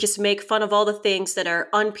to just make fun of all the things that are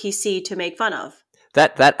un-PC to make fun of.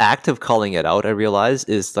 That act of calling it out, I realize,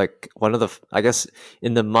 is like one of the, I guess,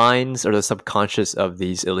 in the minds or the subconscious of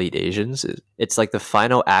these elite Asians, it's like the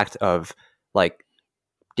final act of like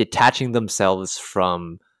detaching themselves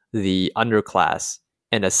from the underclass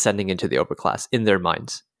and ascending into the upper class in their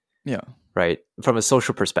minds. Yeah. Right. From a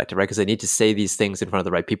social perspective, right? Because they need to say these things in front of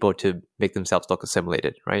the right people to make themselves look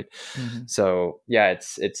assimilated, right? So yeah,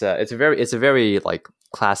 it's a very like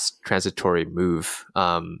class transitory move.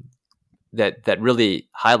 That really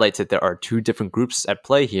highlights that there are two different groups at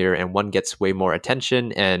play here, and one gets way more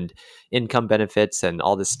attention and income benefits and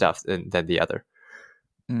all this stuff than the other.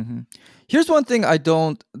 Here's one thing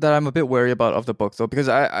that I'm a bit wary about of the book, though, because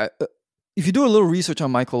I if you do a little research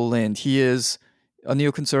on Michael Lind, he is a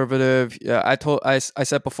neoconservative. I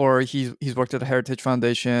said before, he's worked at the Heritage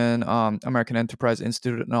Foundation, American Enterprise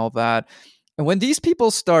Institute, and all that. And when these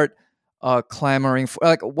people start clamoring for,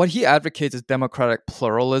 like, what he advocates is democratic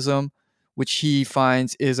pluralism, which he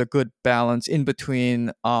finds is a good balance in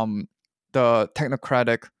between the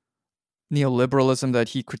technocratic neoliberalism that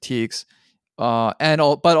he critiques,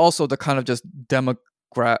 but also the kind of just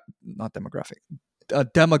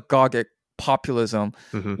demagogic populism,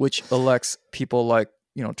 Mhm. which elects people like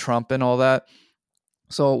Trump and all that.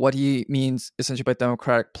 So what he means essentially by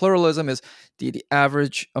democratic pluralism is the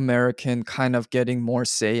average American kind of getting more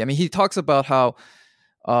say. I mean, he talks about how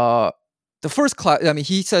the first class. I mean,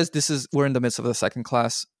 he says we're in the midst of the second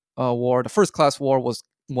class war. The first class war was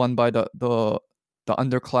won by the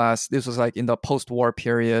underclass. This was like in the post-war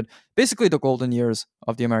period, basically the golden years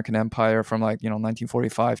of the American Empire from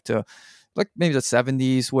 1945 to like maybe the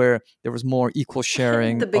 70s, where there was more equal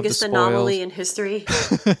sharing the biggest of the spoils. anomaly in history.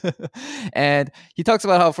 And he talks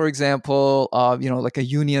about how, for example, like a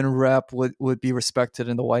union rep would be respected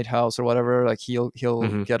in the White House or whatever. Like he'll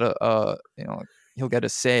Mhm. get he'll get a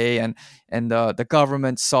say, and the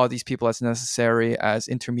government saw these people as necessary as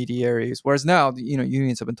intermediaries, whereas now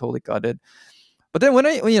unions have been totally gutted. But then when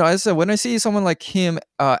I see someone like him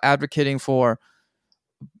advocating for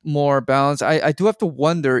more balance, I do have to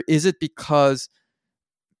wonder, is it because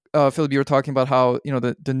Philip, you were talking about how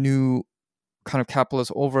the new kind of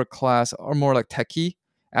capitalist overclass are more like techie,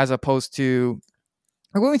 as opposed to,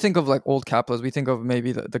 like, when we think of like old capitalists, we think of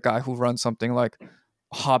maybe the guy who runs something like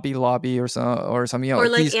Hobby Lobby or something, Or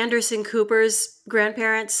like these, Anderson Cooper's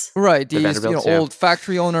grandparents. right, The these Vanderbilts, yeah. old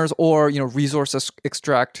factory owners or resource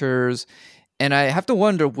extractors. And I have to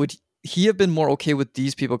wonder, would he have been more okay with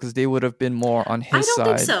these people because they would have been more on his side? I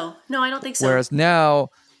don't think so. No, I don't think so. Whereas now,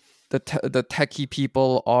 the techie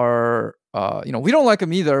people are, we don't like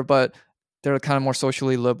them either, but they're kind of more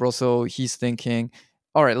socially liberal. So he's thinking,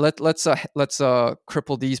 all right, let's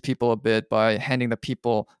cripple these people a bit by handing the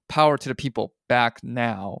people power to the people back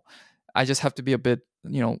now. I just have to be a bit,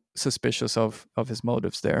 suspicious of his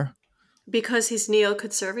motives there. Because he's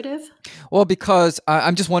neoconservative? Well, because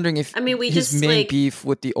I'm just wondering if his main like, beef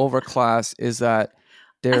with the overclass is that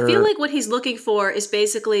I feel like what he's looking for is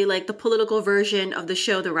basically like the political version of the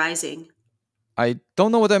show The Rising. I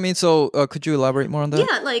don't know what that means, so could you elaborate more on that?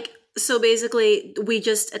 Yeah, so basically, we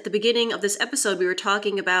just, at the beginning of this episode, we were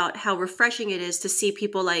talking about how refreshing it is to see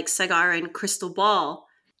people like Sagar and Crystal Ball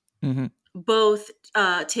both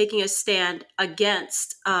taking a stand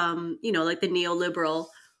against, like the neoliberal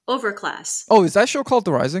overclass. Oh, is that show called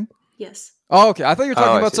The Rising? Yes. Oh, okay. I thought you were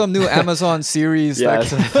talking about see. some new Amazon series. Yeah,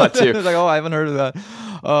 that's what I thought too. Like, I haven't heard of that.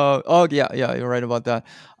 Oh, yeah, you're right about that.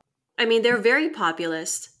 I mean, they're very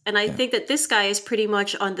populist, and I think that this guy is pretty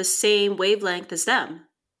much on the same wavelength as them.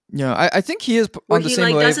 Yeah, I think he is on the same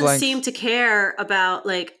wavelength. Where he doesn't seem to care about,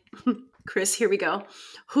 like, Chris, here we go,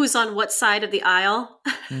 who's on what side of the aisle.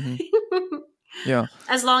 Yeah.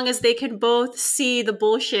 As long as they can both see the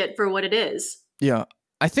bullshit for what it is. Yeah.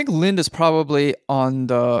 I think Lind is probably on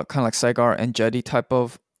the kind of like Sagar and Jetty type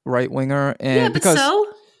of right winger, and yeah, but so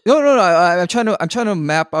no. I'm trying to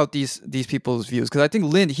map out these people's views, because I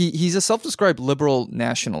think Lind he's a self-described liberal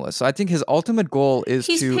nationalist. So I think his ultimate goal is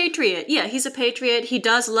he's patriot. Yeah, he's a patriot. He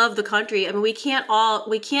does love the country. I mean, we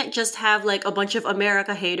can't just have like a bunch of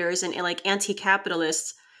America haters and like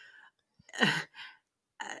anti-capitalists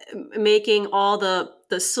making all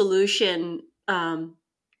the solution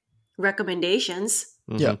recommendations.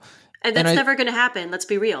 Yeah, and that's never going to happen. Let's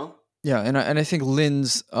be real. Yeah, and I think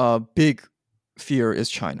Lin's big fear is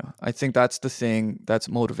China. I think that's the thing that's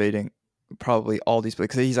motivating probably all these people,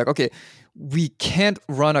 because he's like, okay, we can't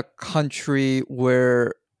run a country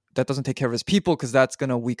where that doesn't take care of its people, because that's going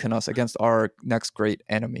to weaken us against our next great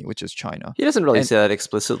enemy, which is China. He doesn't really say that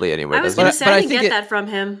explicitly anyway. I was going to say, I didn't get that from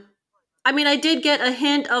him. I mean, I did get a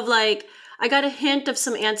hint of I got a hint of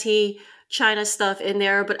some anti-China stuff in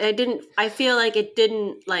there, but I feel like it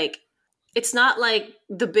didn't it's not like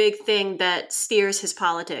the big thing that steers his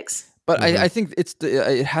politics. But I think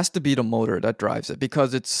it has to be the motor that drives it,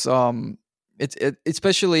 because it's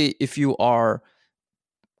especially if you are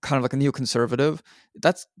kind of like a neoconservative,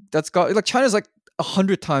 that's got, like, China's like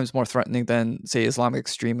 100 times more threatening than, say, Islamic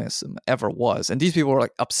extremism ever was, and these people are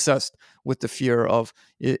like obsessed with the fear of,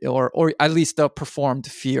 or at least the performed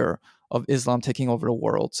fear of Islam taking over the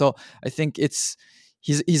world. So I think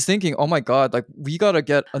he's thinking, oh my God, like, we gotta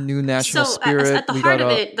get a new national spirit. At the heart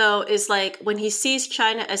of it, though, is like, when he sees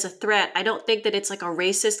China as a threat, I don't think that it's like a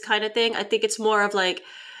racist kind of thing. I think it's more of like,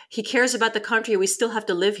 he cares about the country. We still have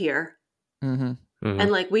to live here.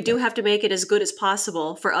 And like, we do have to make it as good as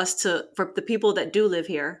possible for the people that do live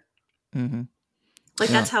here. Like,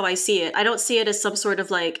 that's how I see it. I don't see it as some sort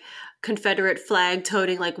of like Confederate flag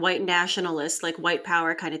toting like white nationalist, like white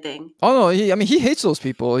power kind of thing. Oh no, he hates those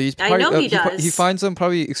people. I know he does. He finds them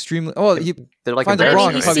probably extremely. Well, they're like finds them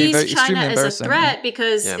wrong. He Probably sees China as a embarrassing. threat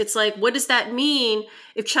because it's like, what does that mean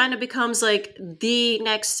if China becomes like the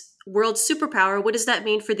next world superpower? What does that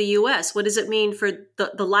mean for the U.S.? What does it mean for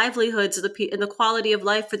the livelihoods of and the quality of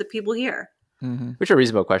life for the people here? Mm-hmm. Which are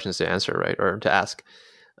reasonable questions to answer, right, or to ask.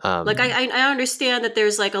 Like I understand that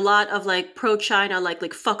there's like a lot of like pro China,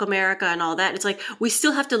 like fuck America and all that. It's like we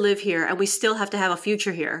still have to live here and we still have to have a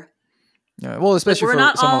future here. Yeah, well, especially like, we're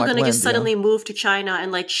not all going to just suddenly yeah. move to China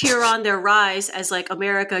and like cheer on their rise as like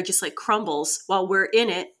America just like crumbles while we're in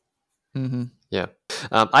it. Mm-hmm. Yeah,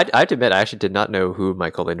 I have to admit I actually did not know who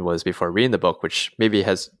Michael Lind was before reading the book, which maybe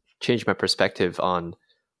has changed my perspective on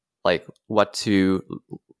like what to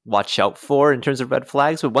watch out for in terms of red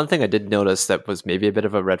flags. But one thing I did notice that was maybe a bit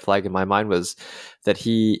of a red flag in my mind was that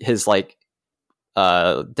his like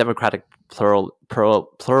democratic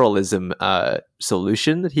pluralism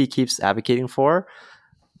solution that he keeps advocating for.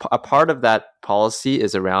 A part of that policy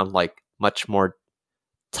is around like much more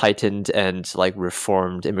tightened and like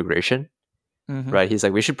reformed immigration. Mm-hmm. Right? He's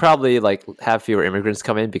like, we should probably like have fewer immigrants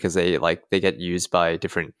come in because they get used by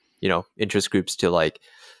different interest groups to like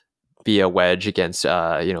be a wedge against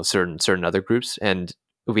certain other groups, and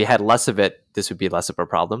if we had less of it, this would be less of a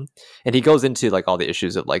problem. And he goes into like all the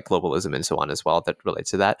issues of like globalism and so on as well that relates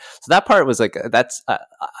to that. So that part was like that's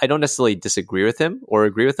I don't necessarily disagree with him or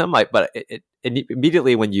agree with him, but it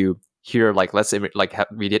immediately when you hear like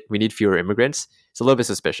we need fewer immigrants, it's a little bit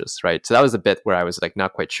suspicious, right? So that was a bit where I was like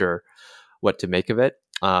not quite sure what to make of it.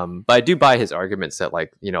 But I do buy his arguments that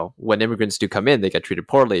like, when immigrants do come in, they get treated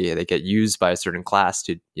poorly, they get used by a certain class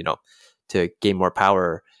to gain more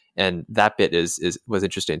power. And that bit was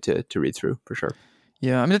interesting to read through for sure.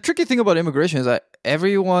 Yeah. I mean, the tricky thing about immigration is that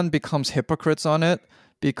everyone becomes hypocrites on it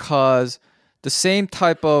because the same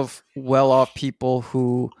type of well-off people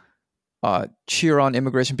who cheer on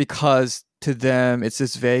immigration because to them, it's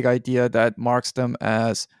this vague idea that marks them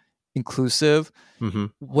as inclusive. Mm-hmm.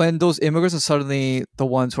 When those immigrants are suddenly the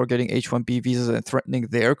ones who are getting H-1B visas and threatening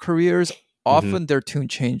their careers, often their tune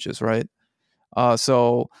changes, right?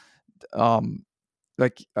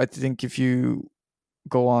 Like I think if you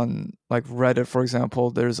go on like Reddit, for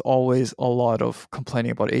example, there's always a lot of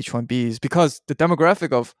complaining about H-1Bs because the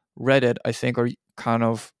demographic of Reddit, I think, are kind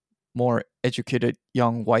of more educated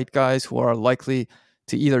young white guys who are likely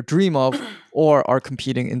to either dream of or are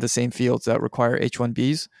competing in the same fields that require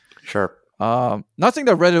H-1Bs. Sure. Not saying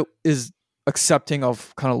that Reddit is accepting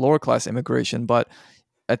of kind of lower class immigration, but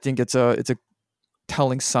I think it's a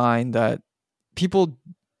telling sign that people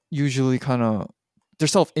usually kind of their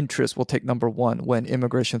self-interest will take number one when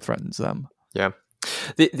immigration threatens them. Yeah.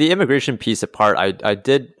 The immigration piece apart, I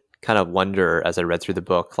did kind of wonder as I read through the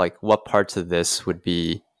book, like what parts of this would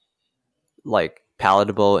be like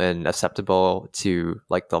palatable and acceptable to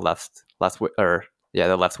like the left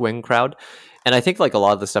wing crowd. And I think like a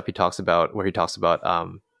lot of the stuff he talks about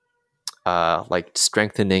like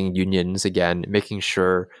strengthening unions again, making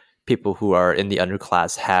sure people who are in the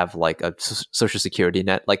underclass have like a social security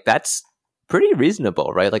net, like that's pretty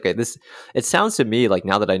reasonable, right? Like this, it sounds to me like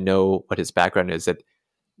now that I know what his background is, that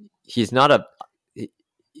he's not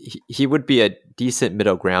he would be a decent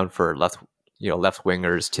middle ground for left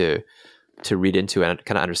wingers to read into and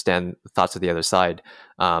kind of understand the thoughts of the other side.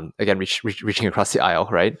 Again, reaching across the aisle,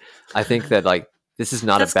 right? I think that like this is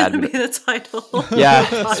not That's a bad. Be the title. Yeah,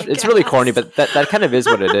 it's really corny, but that kind of is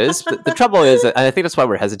what it is. But the trouble is, and I think that's why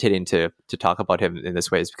we're hesitating to talk about him in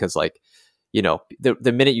this way, is because like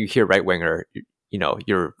the minute you hear right winger,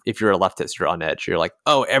 if you're a leftist, you're on edge. You're like,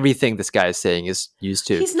 oh, everything this guy is saying is used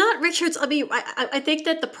to. He's not Richard's. I mean, I think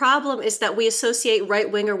that the problem is that we associate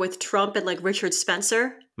right winger with Trump and like Richard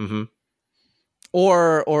Spencer. Mm-hmm.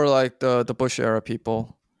 Or like the Bush era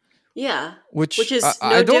people. Yeah, which is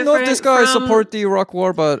I don't know if this guy support the Iraq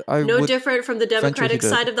War, but different from the Democratic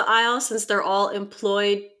side of the aisle, since they're all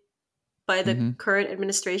employed by the current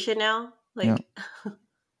administration now. Like,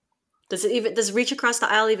 does reach across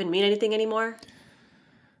the aisle even mean anything anymore?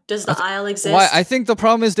 Does the aisle exist? Why? I think the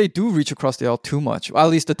problem is they do reach across the aisle too much. At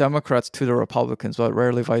least the Democrats to the Republicans, but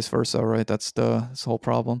rarely vice versa, right? That's the whole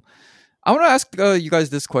problem. I want to ask you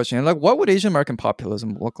guys this question: like, what would Asian American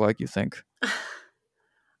populism look like? You think?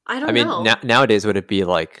 I mean, nowadays would it be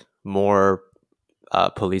like more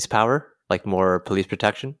police power, like more police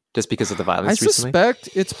protection, just because of the violence recently? I suspect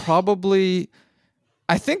it's probably.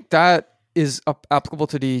 I think that is applicable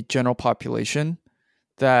to the general population.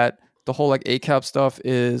 That the whole like ACAB stuff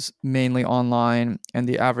is mainly online, and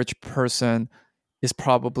the average person is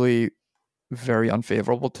probably very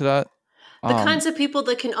unfavorable to that. The kinds of people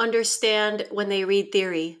that can understand when they read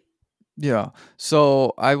theory. Yeah.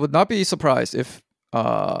 So I would not be surprised if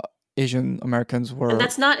Asian Americans were. And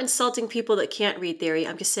that's not insulting people that can't read theory.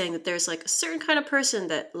 I'm just saying that there's like a certain kind of person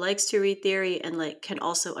that likes to read theory and like can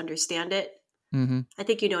also understand it. Mm-hmm. I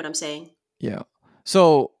think you know what I'm saying. Yeah.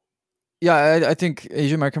 So, yeah, I think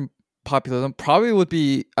Asian American populism probably would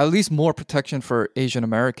be at least more protection for Asian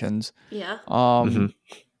Americans. Yeah.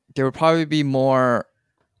 There would probably be more.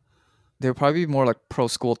 They would probably be more like pro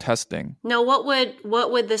school testing. No, what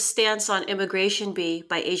would the stance on immigration be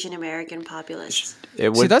by Asian American populists?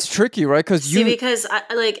 See, that's tricky, right? Because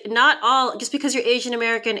not all, just because you're Asian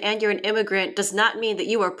American and you're an immigrant does not mean that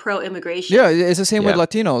you are pro immigration. Yeah, it's the same with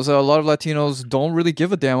Latinos. A lot of Latinos don't really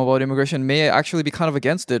give a damn about immigration. May actually be kind of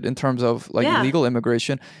against it in terms of like illegal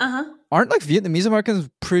immigration. Aren't like Vietnamese Americans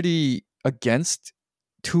pretty against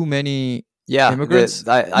too many? Immigrants,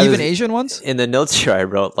 even Asian ones? In the notes here I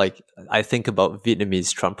wrote, like, I think about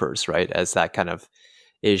Vietnamese Trumpers, right, as that kind of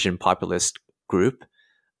Asian populist group.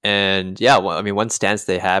 And one stance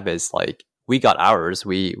they have is like, we got ours.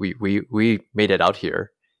 We made it out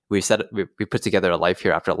here. We put together a life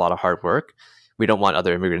here after a lot of hard work. We don't want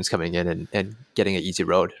other immigrants coming in and getting an easy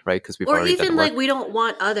road, right? Because or even like we don't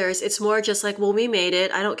want others. It's more just like, well, we made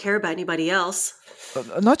it. I don't care about anybody else.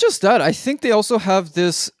 Not just that. I think they also have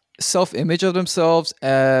this self-image of themselves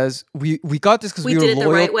as we got this because we were did it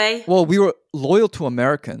loyal. The right way. Well, we were loyal to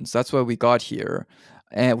Americans. That's why we got here,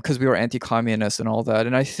 and because we were anti-communist and all that.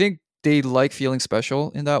 And I think they like feeling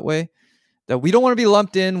special in that way. That we don't want to be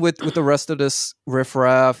lumped in with the rest of this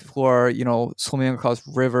riffraff who are swimming across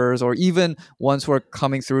rivers, or even ones who are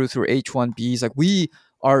coming through H-1Bs. Like, we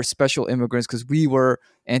are special immigrants because we were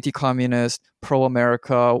anti-communist,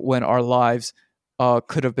 pro-America when our lives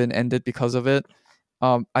could have been ended because of it.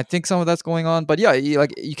 I think some of that's going on, but yeah,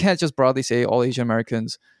 you can't just broadly say all Asian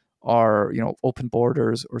Americans are, open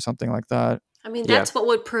borders or something like that. I mean, that's what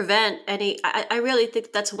would prevent any. I really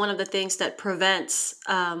think that's one of the things that prevents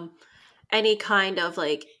any kind of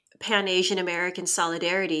like pan-Asian American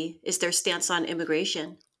solidarity is their stance on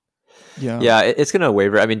immigration. Yeah, it's going to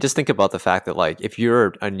waver. I mean, just think about the fact that, like, if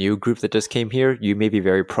you're a new group that just came here, you may be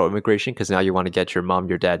very pro-immigration because now you want to get your mom,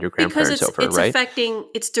 your dad, your grandparents over, right?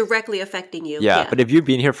 It's directly affecting you. Yeah, but if you've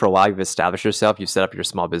been here for a while, you've established yourself, you've set up your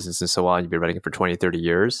small business and so on, you've been running it for 20, 30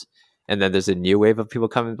 years, and then there's a new wave of people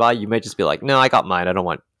coming by, you might just be like, no, I got mine. I don't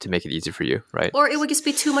want to make it easy for you, right? Or it would just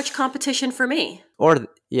be too much competition for me. Or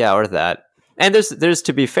that. And there's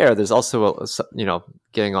to be fair, there's also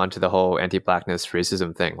getting on to the whole anti-blackness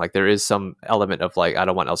racism thing. Like, there is some element of like, I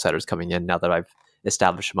don't want outsiders coming in now that I've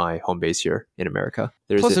established my home base here in America.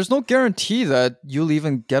 There's no guarantee that you'll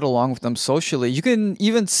even get along with them socially. You can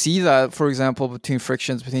even see that, for example, between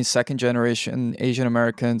frictions between second generation Asian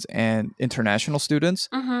Americans and international students.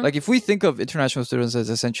 Mm-hmm. Like, if we think of international students as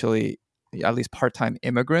essentially at least part-time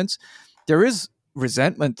immigrants, there is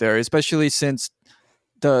resentment there, especially since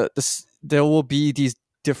there will be these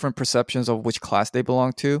different perceptions of which class they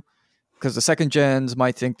belong to, because the second gens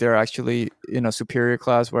might think they're actually in a superior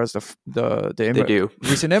class, whereas the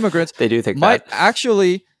recent immigrants they do think might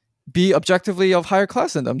actually be objectively of higher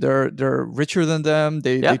class than them. They're richer than them.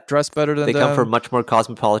 They dress better than them. They come from much more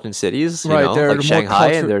cosmopolitan cities, right? They're like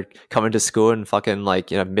Shanghai, and they're coming to school in fucking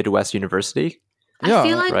Midwest University. I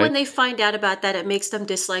feel like when they find out about that, it makes them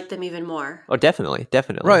dislike them even more. Oh, definitely.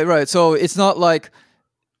 Right. So it's not like,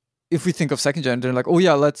 if we think of second gen, they're like, oh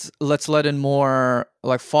yeah, let's let in more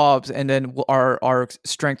like fobs, and then our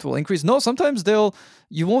strength will increase. No, sometimes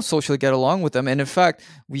you won't socially get along with them, and in fact,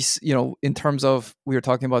 in terms of, we were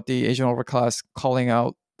talking about the Asian overclass calling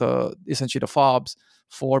out essentially the fobs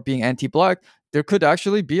for being anti-black. There could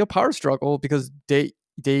actually be a power struggle because they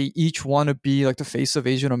each want to be like the face of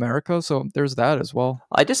Asian America. So there's that as well.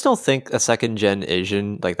 I just don't think a second gen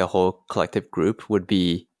Asian, like the whole collective group, would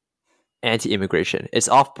be anti-immigration. It's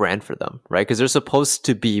off-brand for them, right? Because they're supposed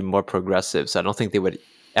to be more progressive, so I don't think they would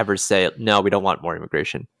ever say, no, we don't want more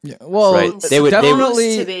immigration. Yeah, well, right? They would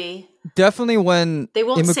definitely when they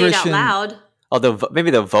won't say it out loud. Although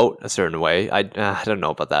maybe they'll vote a certain way. I don't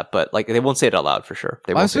know about that, but like, they won't say it out loud for sure.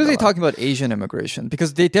 I'm specifically talking about Asian immigration,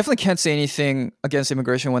 because they definitely can't say anything against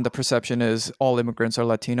immigration when the perception is all immigrants are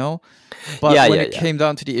Latino. But when it came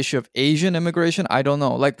down to the issue of Asian immigration, I don't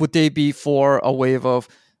know. Like, would they be for a wave of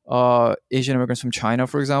Asian immigrants from China,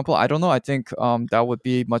 for example? I don't know. I think that would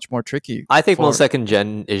be much more tricky. I think most second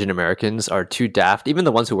gen Asian Americans are too daft. Even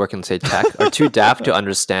the ones who work in, say, tech are too daft to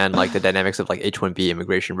understand like the dynamics of like H-1B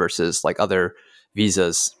immigration versus like other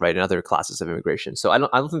visas, right, and other classes of immigration. So I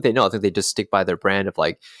don't think they know. I think they just stick by their brand of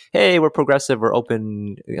like, hey, we're progressive, we're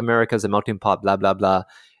open, America's a melting pot, blah blah blah.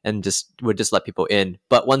 and would just let people in.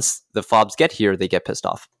 But once the fobs get here, they get pissed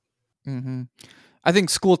off. Mm-hmm. I think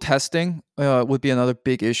school testing would be another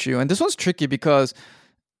big issue. And this one's tricky because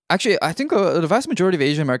actually, I think the vast majority of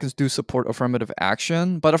Asian Americans do support affirmative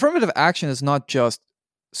action. But affirmative action is not just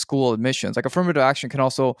school admissions. Like affirmative action can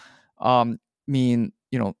also mean,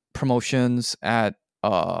 promotions at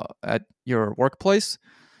your workplace.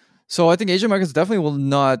 So I think Asian Americans definitely will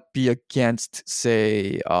not be against,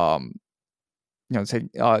 say,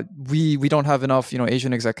 we don't have enough,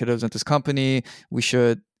 Asian executives in this company. We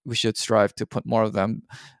should strive to put more of them.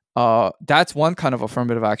 That's one kind of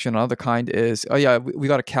affirmative action. Another kind is, we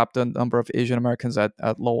got to cap the number of Asian Americans at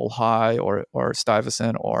Lowell High or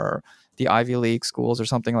Stuyvesant or the Ivy League schools or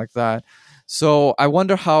something like that. So I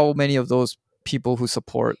wonder how many of those people who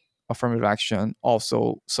support affirmative action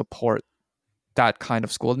also support that kind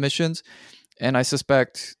of school admissions. And I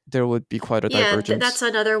suspect there would be quite a divergence. That's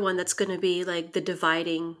another one that's going to be like the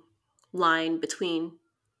dividing line between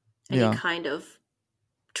any kind of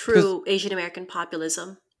true Asian American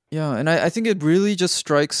populism. Yeah, and I think it really just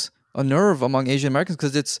strikes a nerve among Asian Americans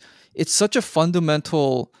because it's such a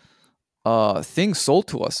fundamental thing sold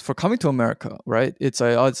to us for coming to America, right? It's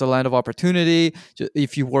a land of opportunity.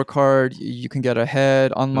 If you work hard, you can get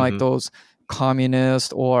ahead. Unlike those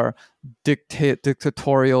communist or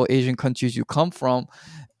dictatorial Asian countries you come from,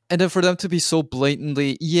 and then for them to be so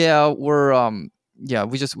blatantly, we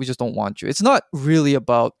just don't want you. It's not really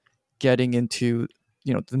about getting into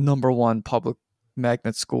the number one public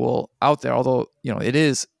magnet school out there, although it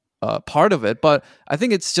is part of it. But I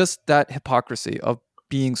think it's just that hypocrisy of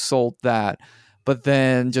being sold that, but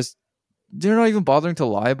then just they're not even bothering to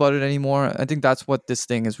lie about it anymore. I think that's what this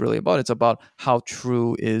thing is really about. It's about how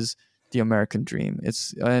true is the American dream.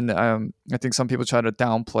 I think some people try to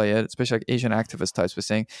downplay it, especially like Asian activist types, by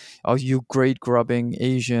saying, "Oh, you grade grubbing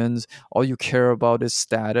Asians, all you care about is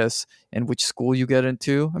status and which school you get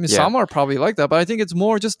into." I mean, some are probably like that, but I think it's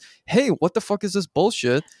more just, "Hey, what the fuck is this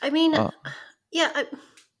bullshit?" I mean,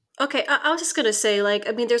 okay. I was just gonna say, like,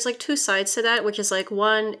 I mean, there's like two sides to that, which is like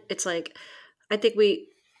one, it's like I think we,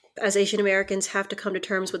 as Asian Americans, have to come to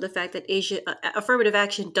terms with the fact that affirmative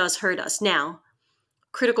action does hurt us now.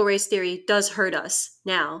 Critical race theory does hurt us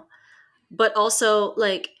now. But also,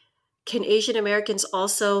 like, can Asian Americans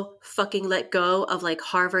also fucking let go of like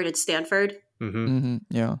Harvard and Stanford?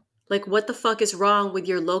 Yeah. Like, what the fuck is wrong with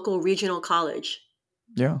your local regional college?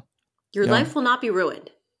 Yeah. Your life will not be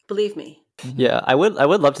ruined. Believe me. Yeah, I would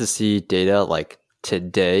love to see data like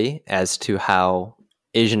today as to how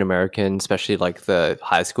Asian Americans, especially like the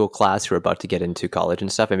high school class who are about to get into college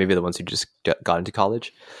and stuff, and maybe the ones who just got into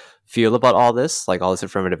college, feel about all this, like all this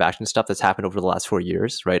affirmative action stuff that's happened over the last 4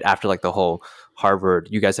 years, right? After like the whole Harvard,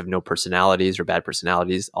 you guys have no personalities or bad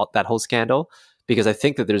personalities, that whole scandal, because I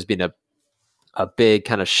think that there's been a big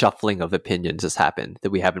kind of shuffling of opinions has happened that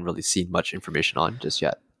we haven't really seen much information on just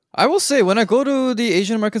yet. I will say, when I go to the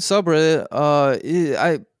Asian American subreddit,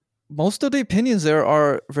 most of the opinions there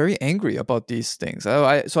are very angry about these things. So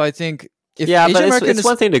I think if Asian but it's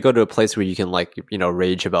one thing to go to a place where you can like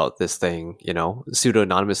rage about this thing pseudo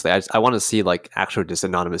anonymously. I want to see like actual just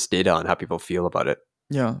anonymous data on how people feel about it.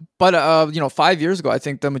 Yeah, but 5 years ago, I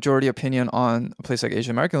think the majority opinion on a place like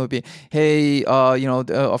Asian American would be, hey,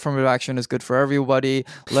 affirmative action is good for everybody.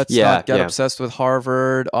 Let's not get obsessed with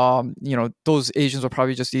Harvard. Those Asians are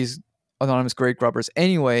probably just these anonymous grade grubbers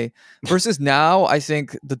anyway. Versus now, I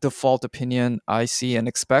think the default opinion I see and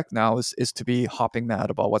expect now is to be hopping mad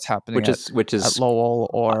about what's happening at Lowell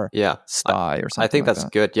or Sty or something. I think that's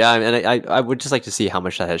good. Yeah, and I would just like to see how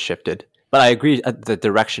much that has shifted. But I agree, the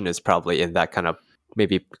direction is probably in that kind of,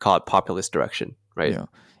 maybe call it populist direction, right? Yeah.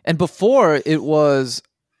 And before it was,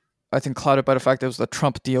 I think, clouded by the fact that it was the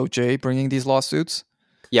Trump DOJ bringing these lawsuits.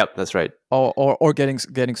 Yep, that's right. Or getting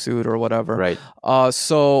sued or whatever. Right.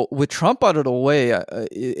 So with Trump out of the way,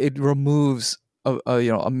 it removes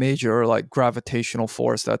a major like gravitational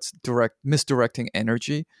force that's misdirecting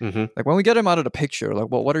energy. Like when we get him out of the picture, like,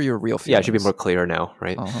 well, what are your real feelings? Yeah, it should be more clear now,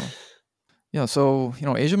 right? Yeah. So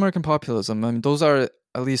Asian American populism. I mean, those are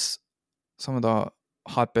at least some of the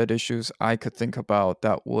hotbed issues I could think about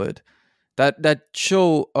that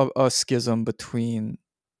show a schism between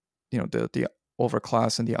the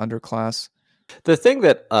overclass and the underclass. The thing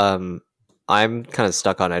that I'm kind of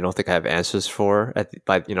stuck on, I don't think I have answers for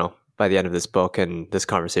by the end of this book and this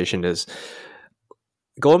conversation, is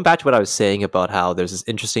going back to what I was saying about how there's this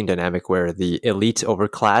interesting dynamic where the elite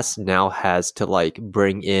overclass now has to like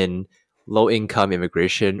bring in low income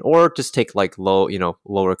immigration, or just take like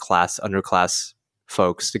lower class, underclass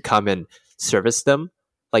folks to come and service them,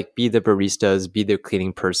 like be the baristas, be their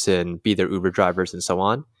cleaning person, be their Uber drivers, and so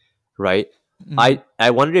on, right? I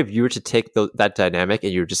wonder if you were to take that dynamic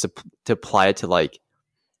and you were just to apply it to like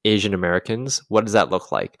Asian Americans, what does that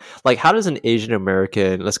look like? Like, how does an Asian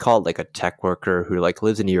American, let's call it like a tech worker who like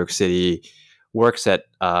lives in New York City, works at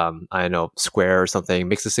I don't know, Square or something,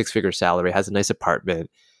 makes a 6-figure salary, has a nice apartment,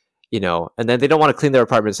 and then they don't want to clean their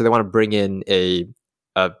apartment, so they want to bring in a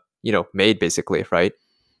maid basically, right?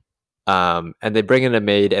 And they bring in a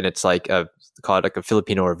maid, and it's like call it like a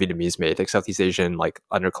Filipino or Vietnamese maid, like Southeast Asian, like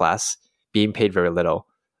underclass, being paid very little.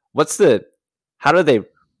 How do they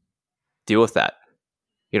deal with that?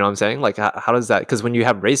 You know what I'm saying? Like, how does that? Because when you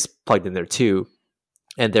have race plugged in there too,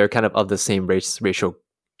 and they're kind of the same racial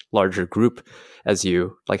larger group as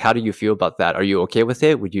you, like, how do you feel about that? Are you okay with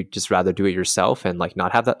it? Would you just rather do it yourself and like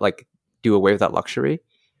not have that, like, do away with that luxury,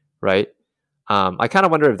 right? I kind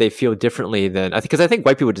of wonder if they feel differently than because I think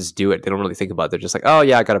white people just do it. They don't really think about it. They're just like, oh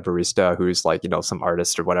yeah, I got a barista who's like some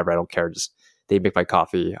artist or whatever. I don't care. Just they make my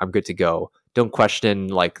coffee. I'm good to go. Don't question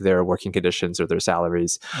like their working conditions or their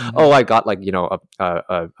salaries. Mm-hmm. Oh, I got like the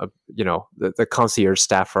concierge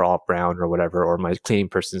staff are all brown or whatever, or my cleaning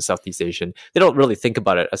person is Southeast Asian. They don't really think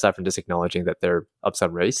about it aside from just acknowledging that they're of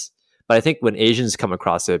some race. But I think when Asians come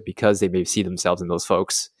across it, because they may see themselves in those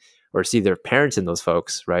folks or see their parents in those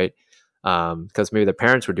folks, right? Because maybe their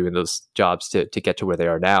parents were doing those jobs to get to where they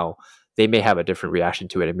are now, they may have a different reaction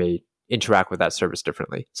to it and may interact with that service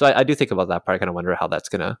differently. So I do think about that part. I kind of wonder how that's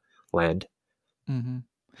going to land. Mm-hmm.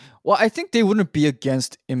 Well, I think they wouldn't be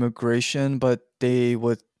against immigration, but they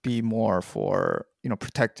would be more for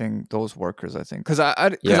protecting those workers. I think because I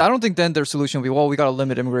don't think then their solution would be, well, we got to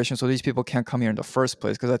limit immigration so these people can't come here in the first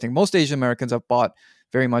place. Because I think most Asian Americans have bought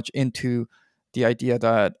very much into the idea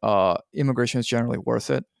that immigration is generally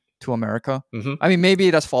worth it to America. Mm-hmm. I mean,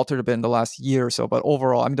 maybe that's faltered a bit in the last year or so, but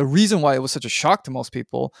overall, I mean, the reason why it was such a shock to most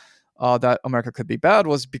people that America could be bad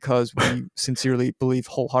was because we sincerely believe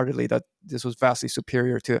wholeheartedly that this was vastly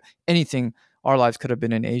superior to anything our lives could have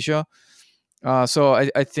been in Asia. So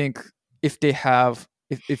I think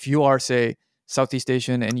if you are, say, Southeast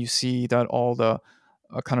Asian and you see that all the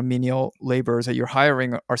kind of menial laborers that you're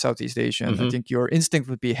hiring are Southeast Asian, mm-hmm. I think your instinct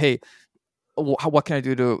would be, hey, what can I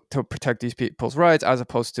do to protect these people's rights, as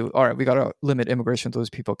opposed to, all right, we got to limit immigration. Those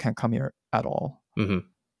people can't come here at all. Mm-hmm.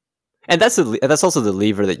 And that's also the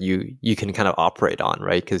lever that you can kind of operate on,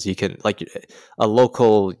 right? Because you can, like, a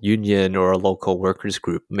local union or a local workers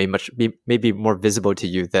group may be more visible to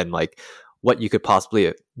you than like what you could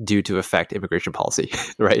possibly do to affect immigration policy,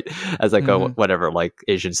 right? As like Mm-hmm. a whatever, like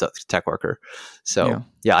Asian tech worker. So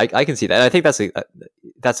yeah, I can see that. And I think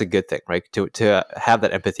that's a good thing, right? To have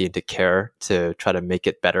that empathy and to care to try to make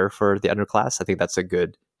it better for the underclass. I think that's a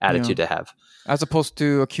good attitude to have, as opposed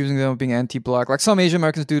to accusing them of being anti-black, like some Asian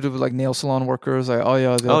Americans do to like nail salon workers.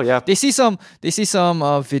 Like, they see some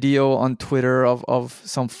video on Twitter of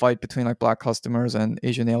some fight between like black customers and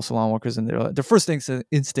Asian nail salon workers, and their first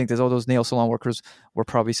instinct is, oh, those nail salon workers were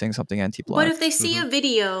probably saying something anti-black. But if they see a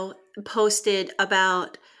video posted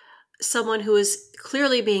about someone who is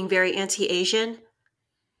clearly being very anti-Asian,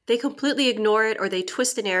 they completely ignore it, or they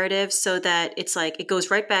twist the narrative so that it's like it goes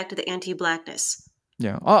right back to the anti-blackness.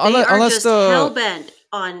 Yeah, they are just hell-bent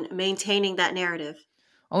on maintaining that narrative.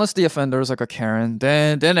 Unless the offender is like a Karen,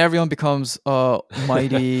 then everyone becomes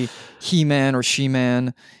mighty He-Man or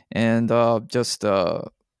She-Man, and or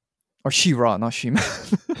She-Ra, not She-Man.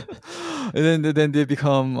 And then they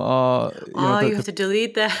become you have to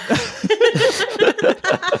delete that.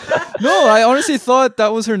 No, I honestly thought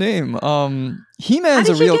that was her name. He-Man's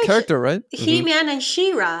a real character, right? He-Man and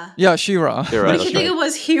She-Ra. Yeah, She-Ra. Right, what did you think it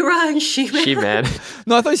was? He-Ra and She-Man? She-Man.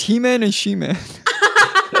 No, I thought it was He-Man and She-Man.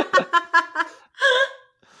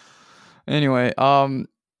 Anyway,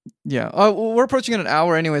 we're approaching an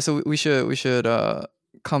hour anyway, so we should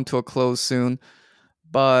come to a close soon.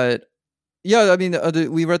 But yeah, I mean,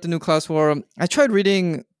 we read the New Class War. I tried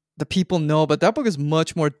reading The People Know, but that book is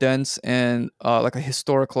much more dense and like a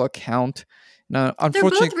historical account. Now,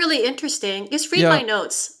 unfortunately, they're both really interesting. Just read my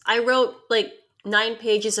notes. I wrote like 9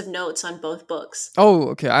 pages of notes on both books. Oh,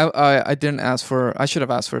 okay. I didn't ask for. I should have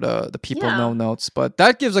asked for the People Know notes, but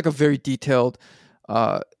that gives like a very detailed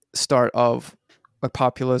start of like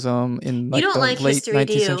populism in like the late history,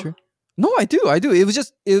 19th century. No, I do. It was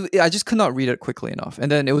just I just could not read it quickly enough, and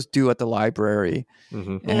then it was due at the library.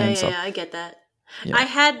 Mm-hmm. Yeah, I get that. Yeah. I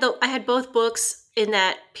had both books in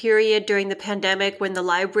that period during the pandemic when the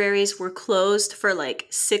libraries were closed for like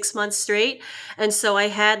 6 months straight, and so I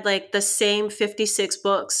had like the same 56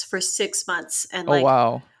 books for 6 months, and like,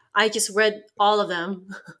 wow, I just read all of them.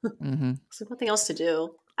 Mm-hmm. So nothing else to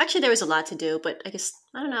do. Actually, there was a lot to do, but I guess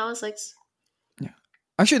I don't know. I was like, yeah.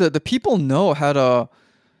 Actually, the People Know had a.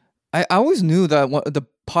 I always knew that the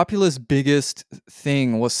populace biggest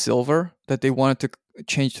thing was silver, that they wanted to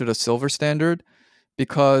change to the silver standard,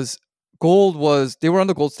 because they were on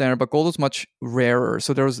the gold standard, but gold was much rarer.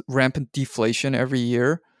 So there was rampant deflation every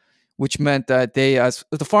year, which meant that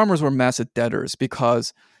the farmers were massive debtors,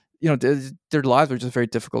 because their lives were just very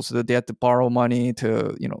difficult. So that they had to borrow money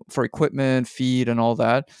for equipment, feed, and all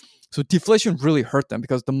that. So deflation really hurt them,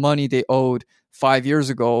 because the money they owed 5 years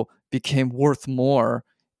ago became worth more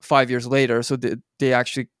 5 years later. So they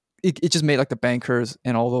actually, it just made like the bankers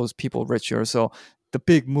and all those people richer. So the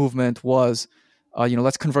big movement was,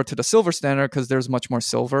 let's convert to the silver standard, because there's much more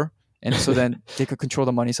silver. And so then they could control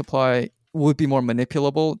the money supply, would be more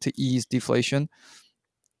manipulable to ease deflation.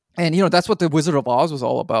 And, that's what the Wizard of Oz was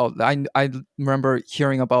all about. I remember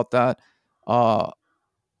hearing about that,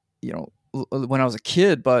 when I was a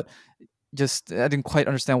kid, but just I didn't quite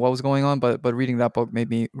understand what was going on. But reading that book made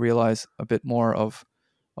me realize a bit more of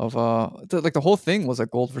the whole thing was like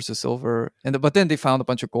gold versus silver. But then they found a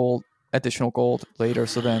bunch of additional gold later.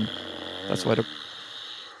 So then that's why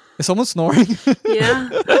is someone snoring? Yeah.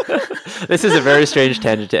 This is a very strange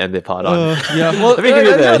tangent to end the pod on. Yeah. Well, let me give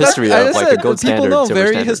you the history of like the gold standard. People know, very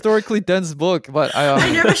standard. Historically dense book, but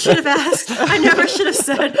I never should have asked. I never should have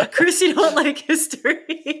said, Chris, you don't like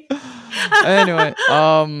history. Anyway,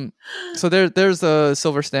 so there's a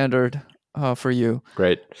silver standard for you.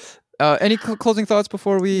 Great. Any closing thoughts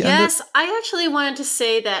before we end it? Yes, I actually wanted to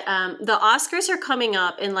say that the Oscars are coming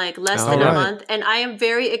up in like less than a month, and I am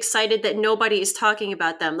very excited that nobody is talking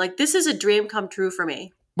about them. Like, this is a dream come true for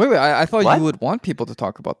me. Wait, I thought you would want people to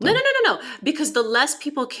talk about them. No. Because the less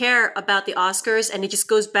people care about the Oscars, and it just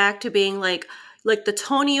goes back to being like the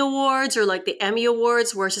Tony Awards or like the Emmy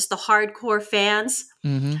Awards, where it's just the hardcore fans.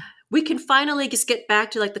 Mm-hmm. We can finally just get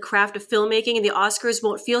back to like the craft of filmmaking, and the Oscars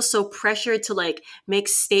won't feel so pressured to like make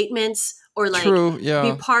statements or like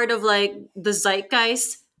be part of like the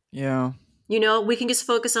zeitgeist. Yeah. We can just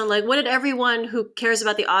focus on like, what did everyone who cares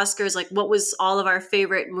about the Oscars, like what was all of our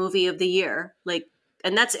favorite movie of the year? Like,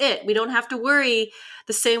 and that's it. We don't have to worry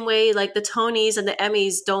the same way like the Tonys and the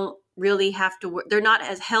Emmys don't really have to they're not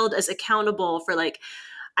as held as accountable for like,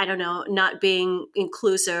 I don't know, not being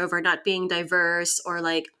inclusive or not being diverse or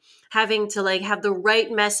like having to like have the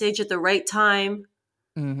right message at the right time.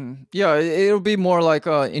 Mm-hmm. Yeah, it'll be more like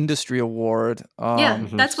an industry award.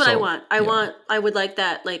 That's what I want. I would like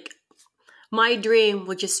that. Like, my dream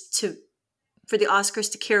would just for the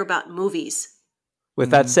Oscars to care about movies. With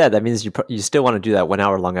that said, that means you still want to do that 1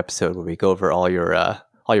 hour long episode where we go over all your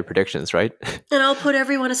predictions, right? And I'll put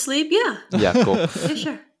everyone asleep. Yeah. Yeah. Cool. Yeah,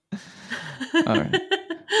 sure. All right.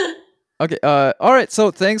 Okay. All right. So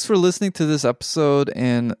thanks for listening to this episode,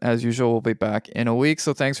 and as usual, we'll be back in a week.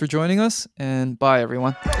 So thanks for joining us, and bye,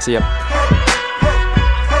 everyone. See ya.